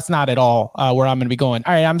 But that's not at all where I'm going to be going.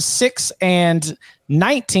 All right, I'm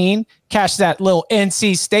 6-19. Cashed that little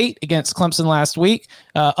NC State against Clemson last week,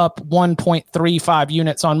 up 1.35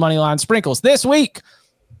 units on moneyline sprinkles. This week,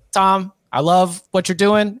 Tom, I love what you're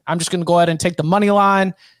doing. I'm just going to go ahead and take the money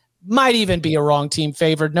line. Might even be a wrong team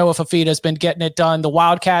favored. Noah Fafita's been getting it done. The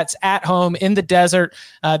Wildcats at home in the desert.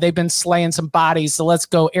 They've been slaying some bodies. So let's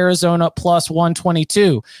go Arizona plus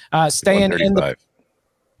 122. Staying in the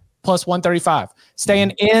plus 135.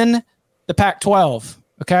 Staying in the Pac-12.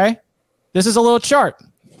 Okay. This is a little chart.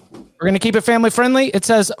 We're going to keep it family friendly. It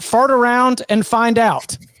says fart around and find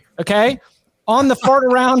out. Okay. On the fart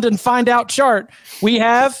around and find out chart, we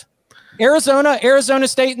have Arizona, Arizona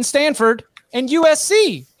State, and Stanford, and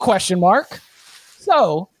USC, ?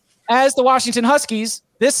 So, as the Washington Huskies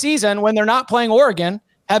this season, when they're not playing Oregon,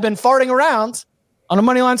 have been farting around on a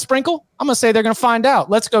moneyline sprinkle, I'm going to say they're going to find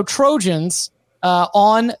out. Let's go Trojans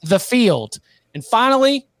on the field. And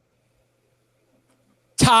finally,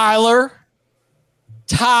 Tyler.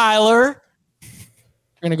 We're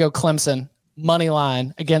going to go Clemson,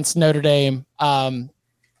 moneyline against Notre Dame. I'd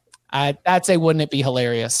say wouldn't it be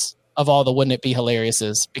hilarious of all the wouldn't it be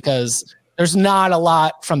hilariouses, because there's not a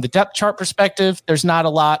lot from the depth chart perspective. There's not a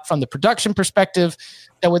lot from the production perspective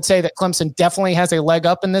that would say that Clemson definitely has a leg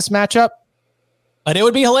up in this matchup. But it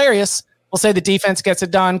would be hilarious. We'll say the defense gets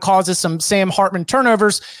it done, causes some Sam Hartman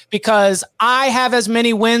turnovers, because I have as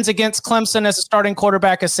many wins against Clemson as a starting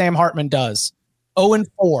quarterback as Sam Hartman does.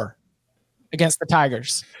 0-4 against the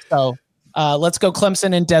Tigers. So let's go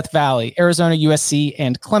Clemson in Death Valley. Arizona, USC,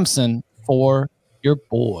 and Clemson for your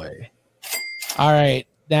boy. All right.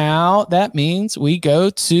 Now that means we go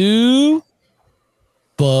to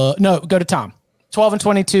go to Tom.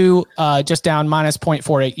 12-22, just down minus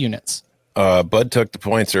 0.48 units. Bud took the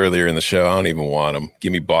points earlier in the show. I don't even want them.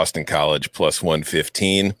 Give me Boston College plus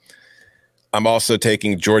 115. I'm also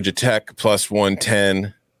taking Georgia Tech plus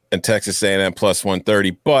 110 and Texas A&M plus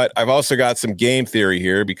 130. But I've also got some game theory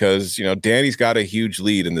here because, Danny's got a huge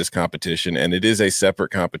lead in this competition, and it is a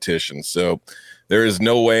separate competition. So there is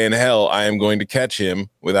no way in hell I am going to catch him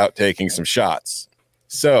without taking some shots.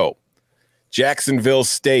 So Jacksonville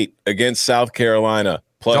State against South Carolina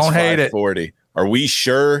plus 540. Are we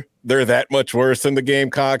sure they're that much worse than the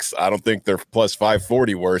Gamecocks? I don't think they're plus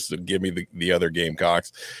 540 worse. So give me the other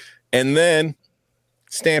Gamecocks. And then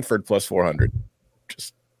Stanford plus 400.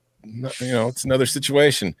 Just, it's another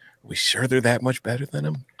situation. Are we sure they're that much better than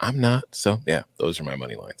them? I'm not. So, yeah, those are my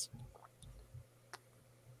money lines.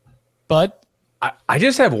 Bud? I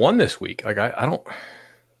just have one this week. Like I don't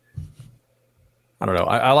know.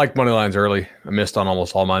 I like money lines early. I missed on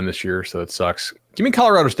almost all mine this year, so it sucks. Give me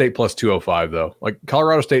Colorado State plus 205 though. Like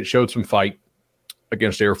Colorado State showed some fight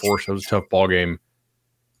against Air Force. It was a tough ball game.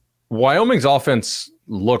 Wyoming's offense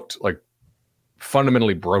looked like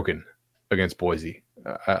fundamentally broken against Boise.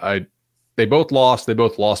 They both lost. They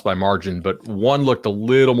both lost by margin, but one looked a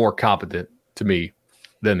little more competent to me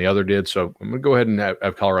than the other did. So I'm going to go ahead and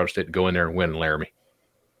have Colorado State go in there and win in Laramie.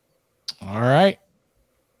 All right.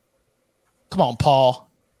 Come on, Paul.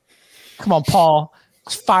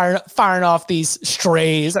 Just firing off these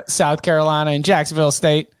strays at South Carolina and Jacksonville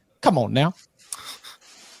State. Come on now.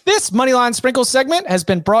 This Moneyline Sprinkle segment has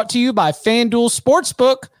been brought to you by FanDuel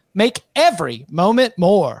Sportsbook. Make every moment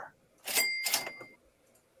more.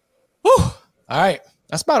 Whew. All right.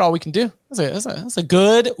 That's about all we can do. That's a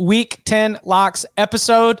good Week 10 Locks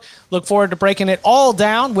episode. Look forward to breaking it all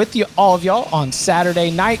down with you, all of y'all, on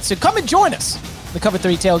Saturday night. So come and join us. The Cover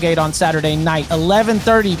 3 tailgate on Saturday night,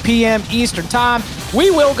 11:30 p.m. Eastern Time.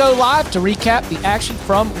 We will go live to recap the action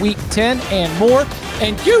from Week 10 and more.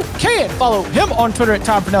 And you can follow him on Twitter at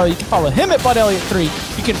Tom Pernell. You can follow him at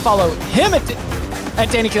BudElliott3. You can follow him at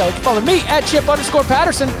Danny Cannell. You can follow me at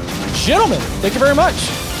Chip_Patterson. Gentlemen, thank you very much.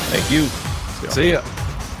 Thank you. See ya.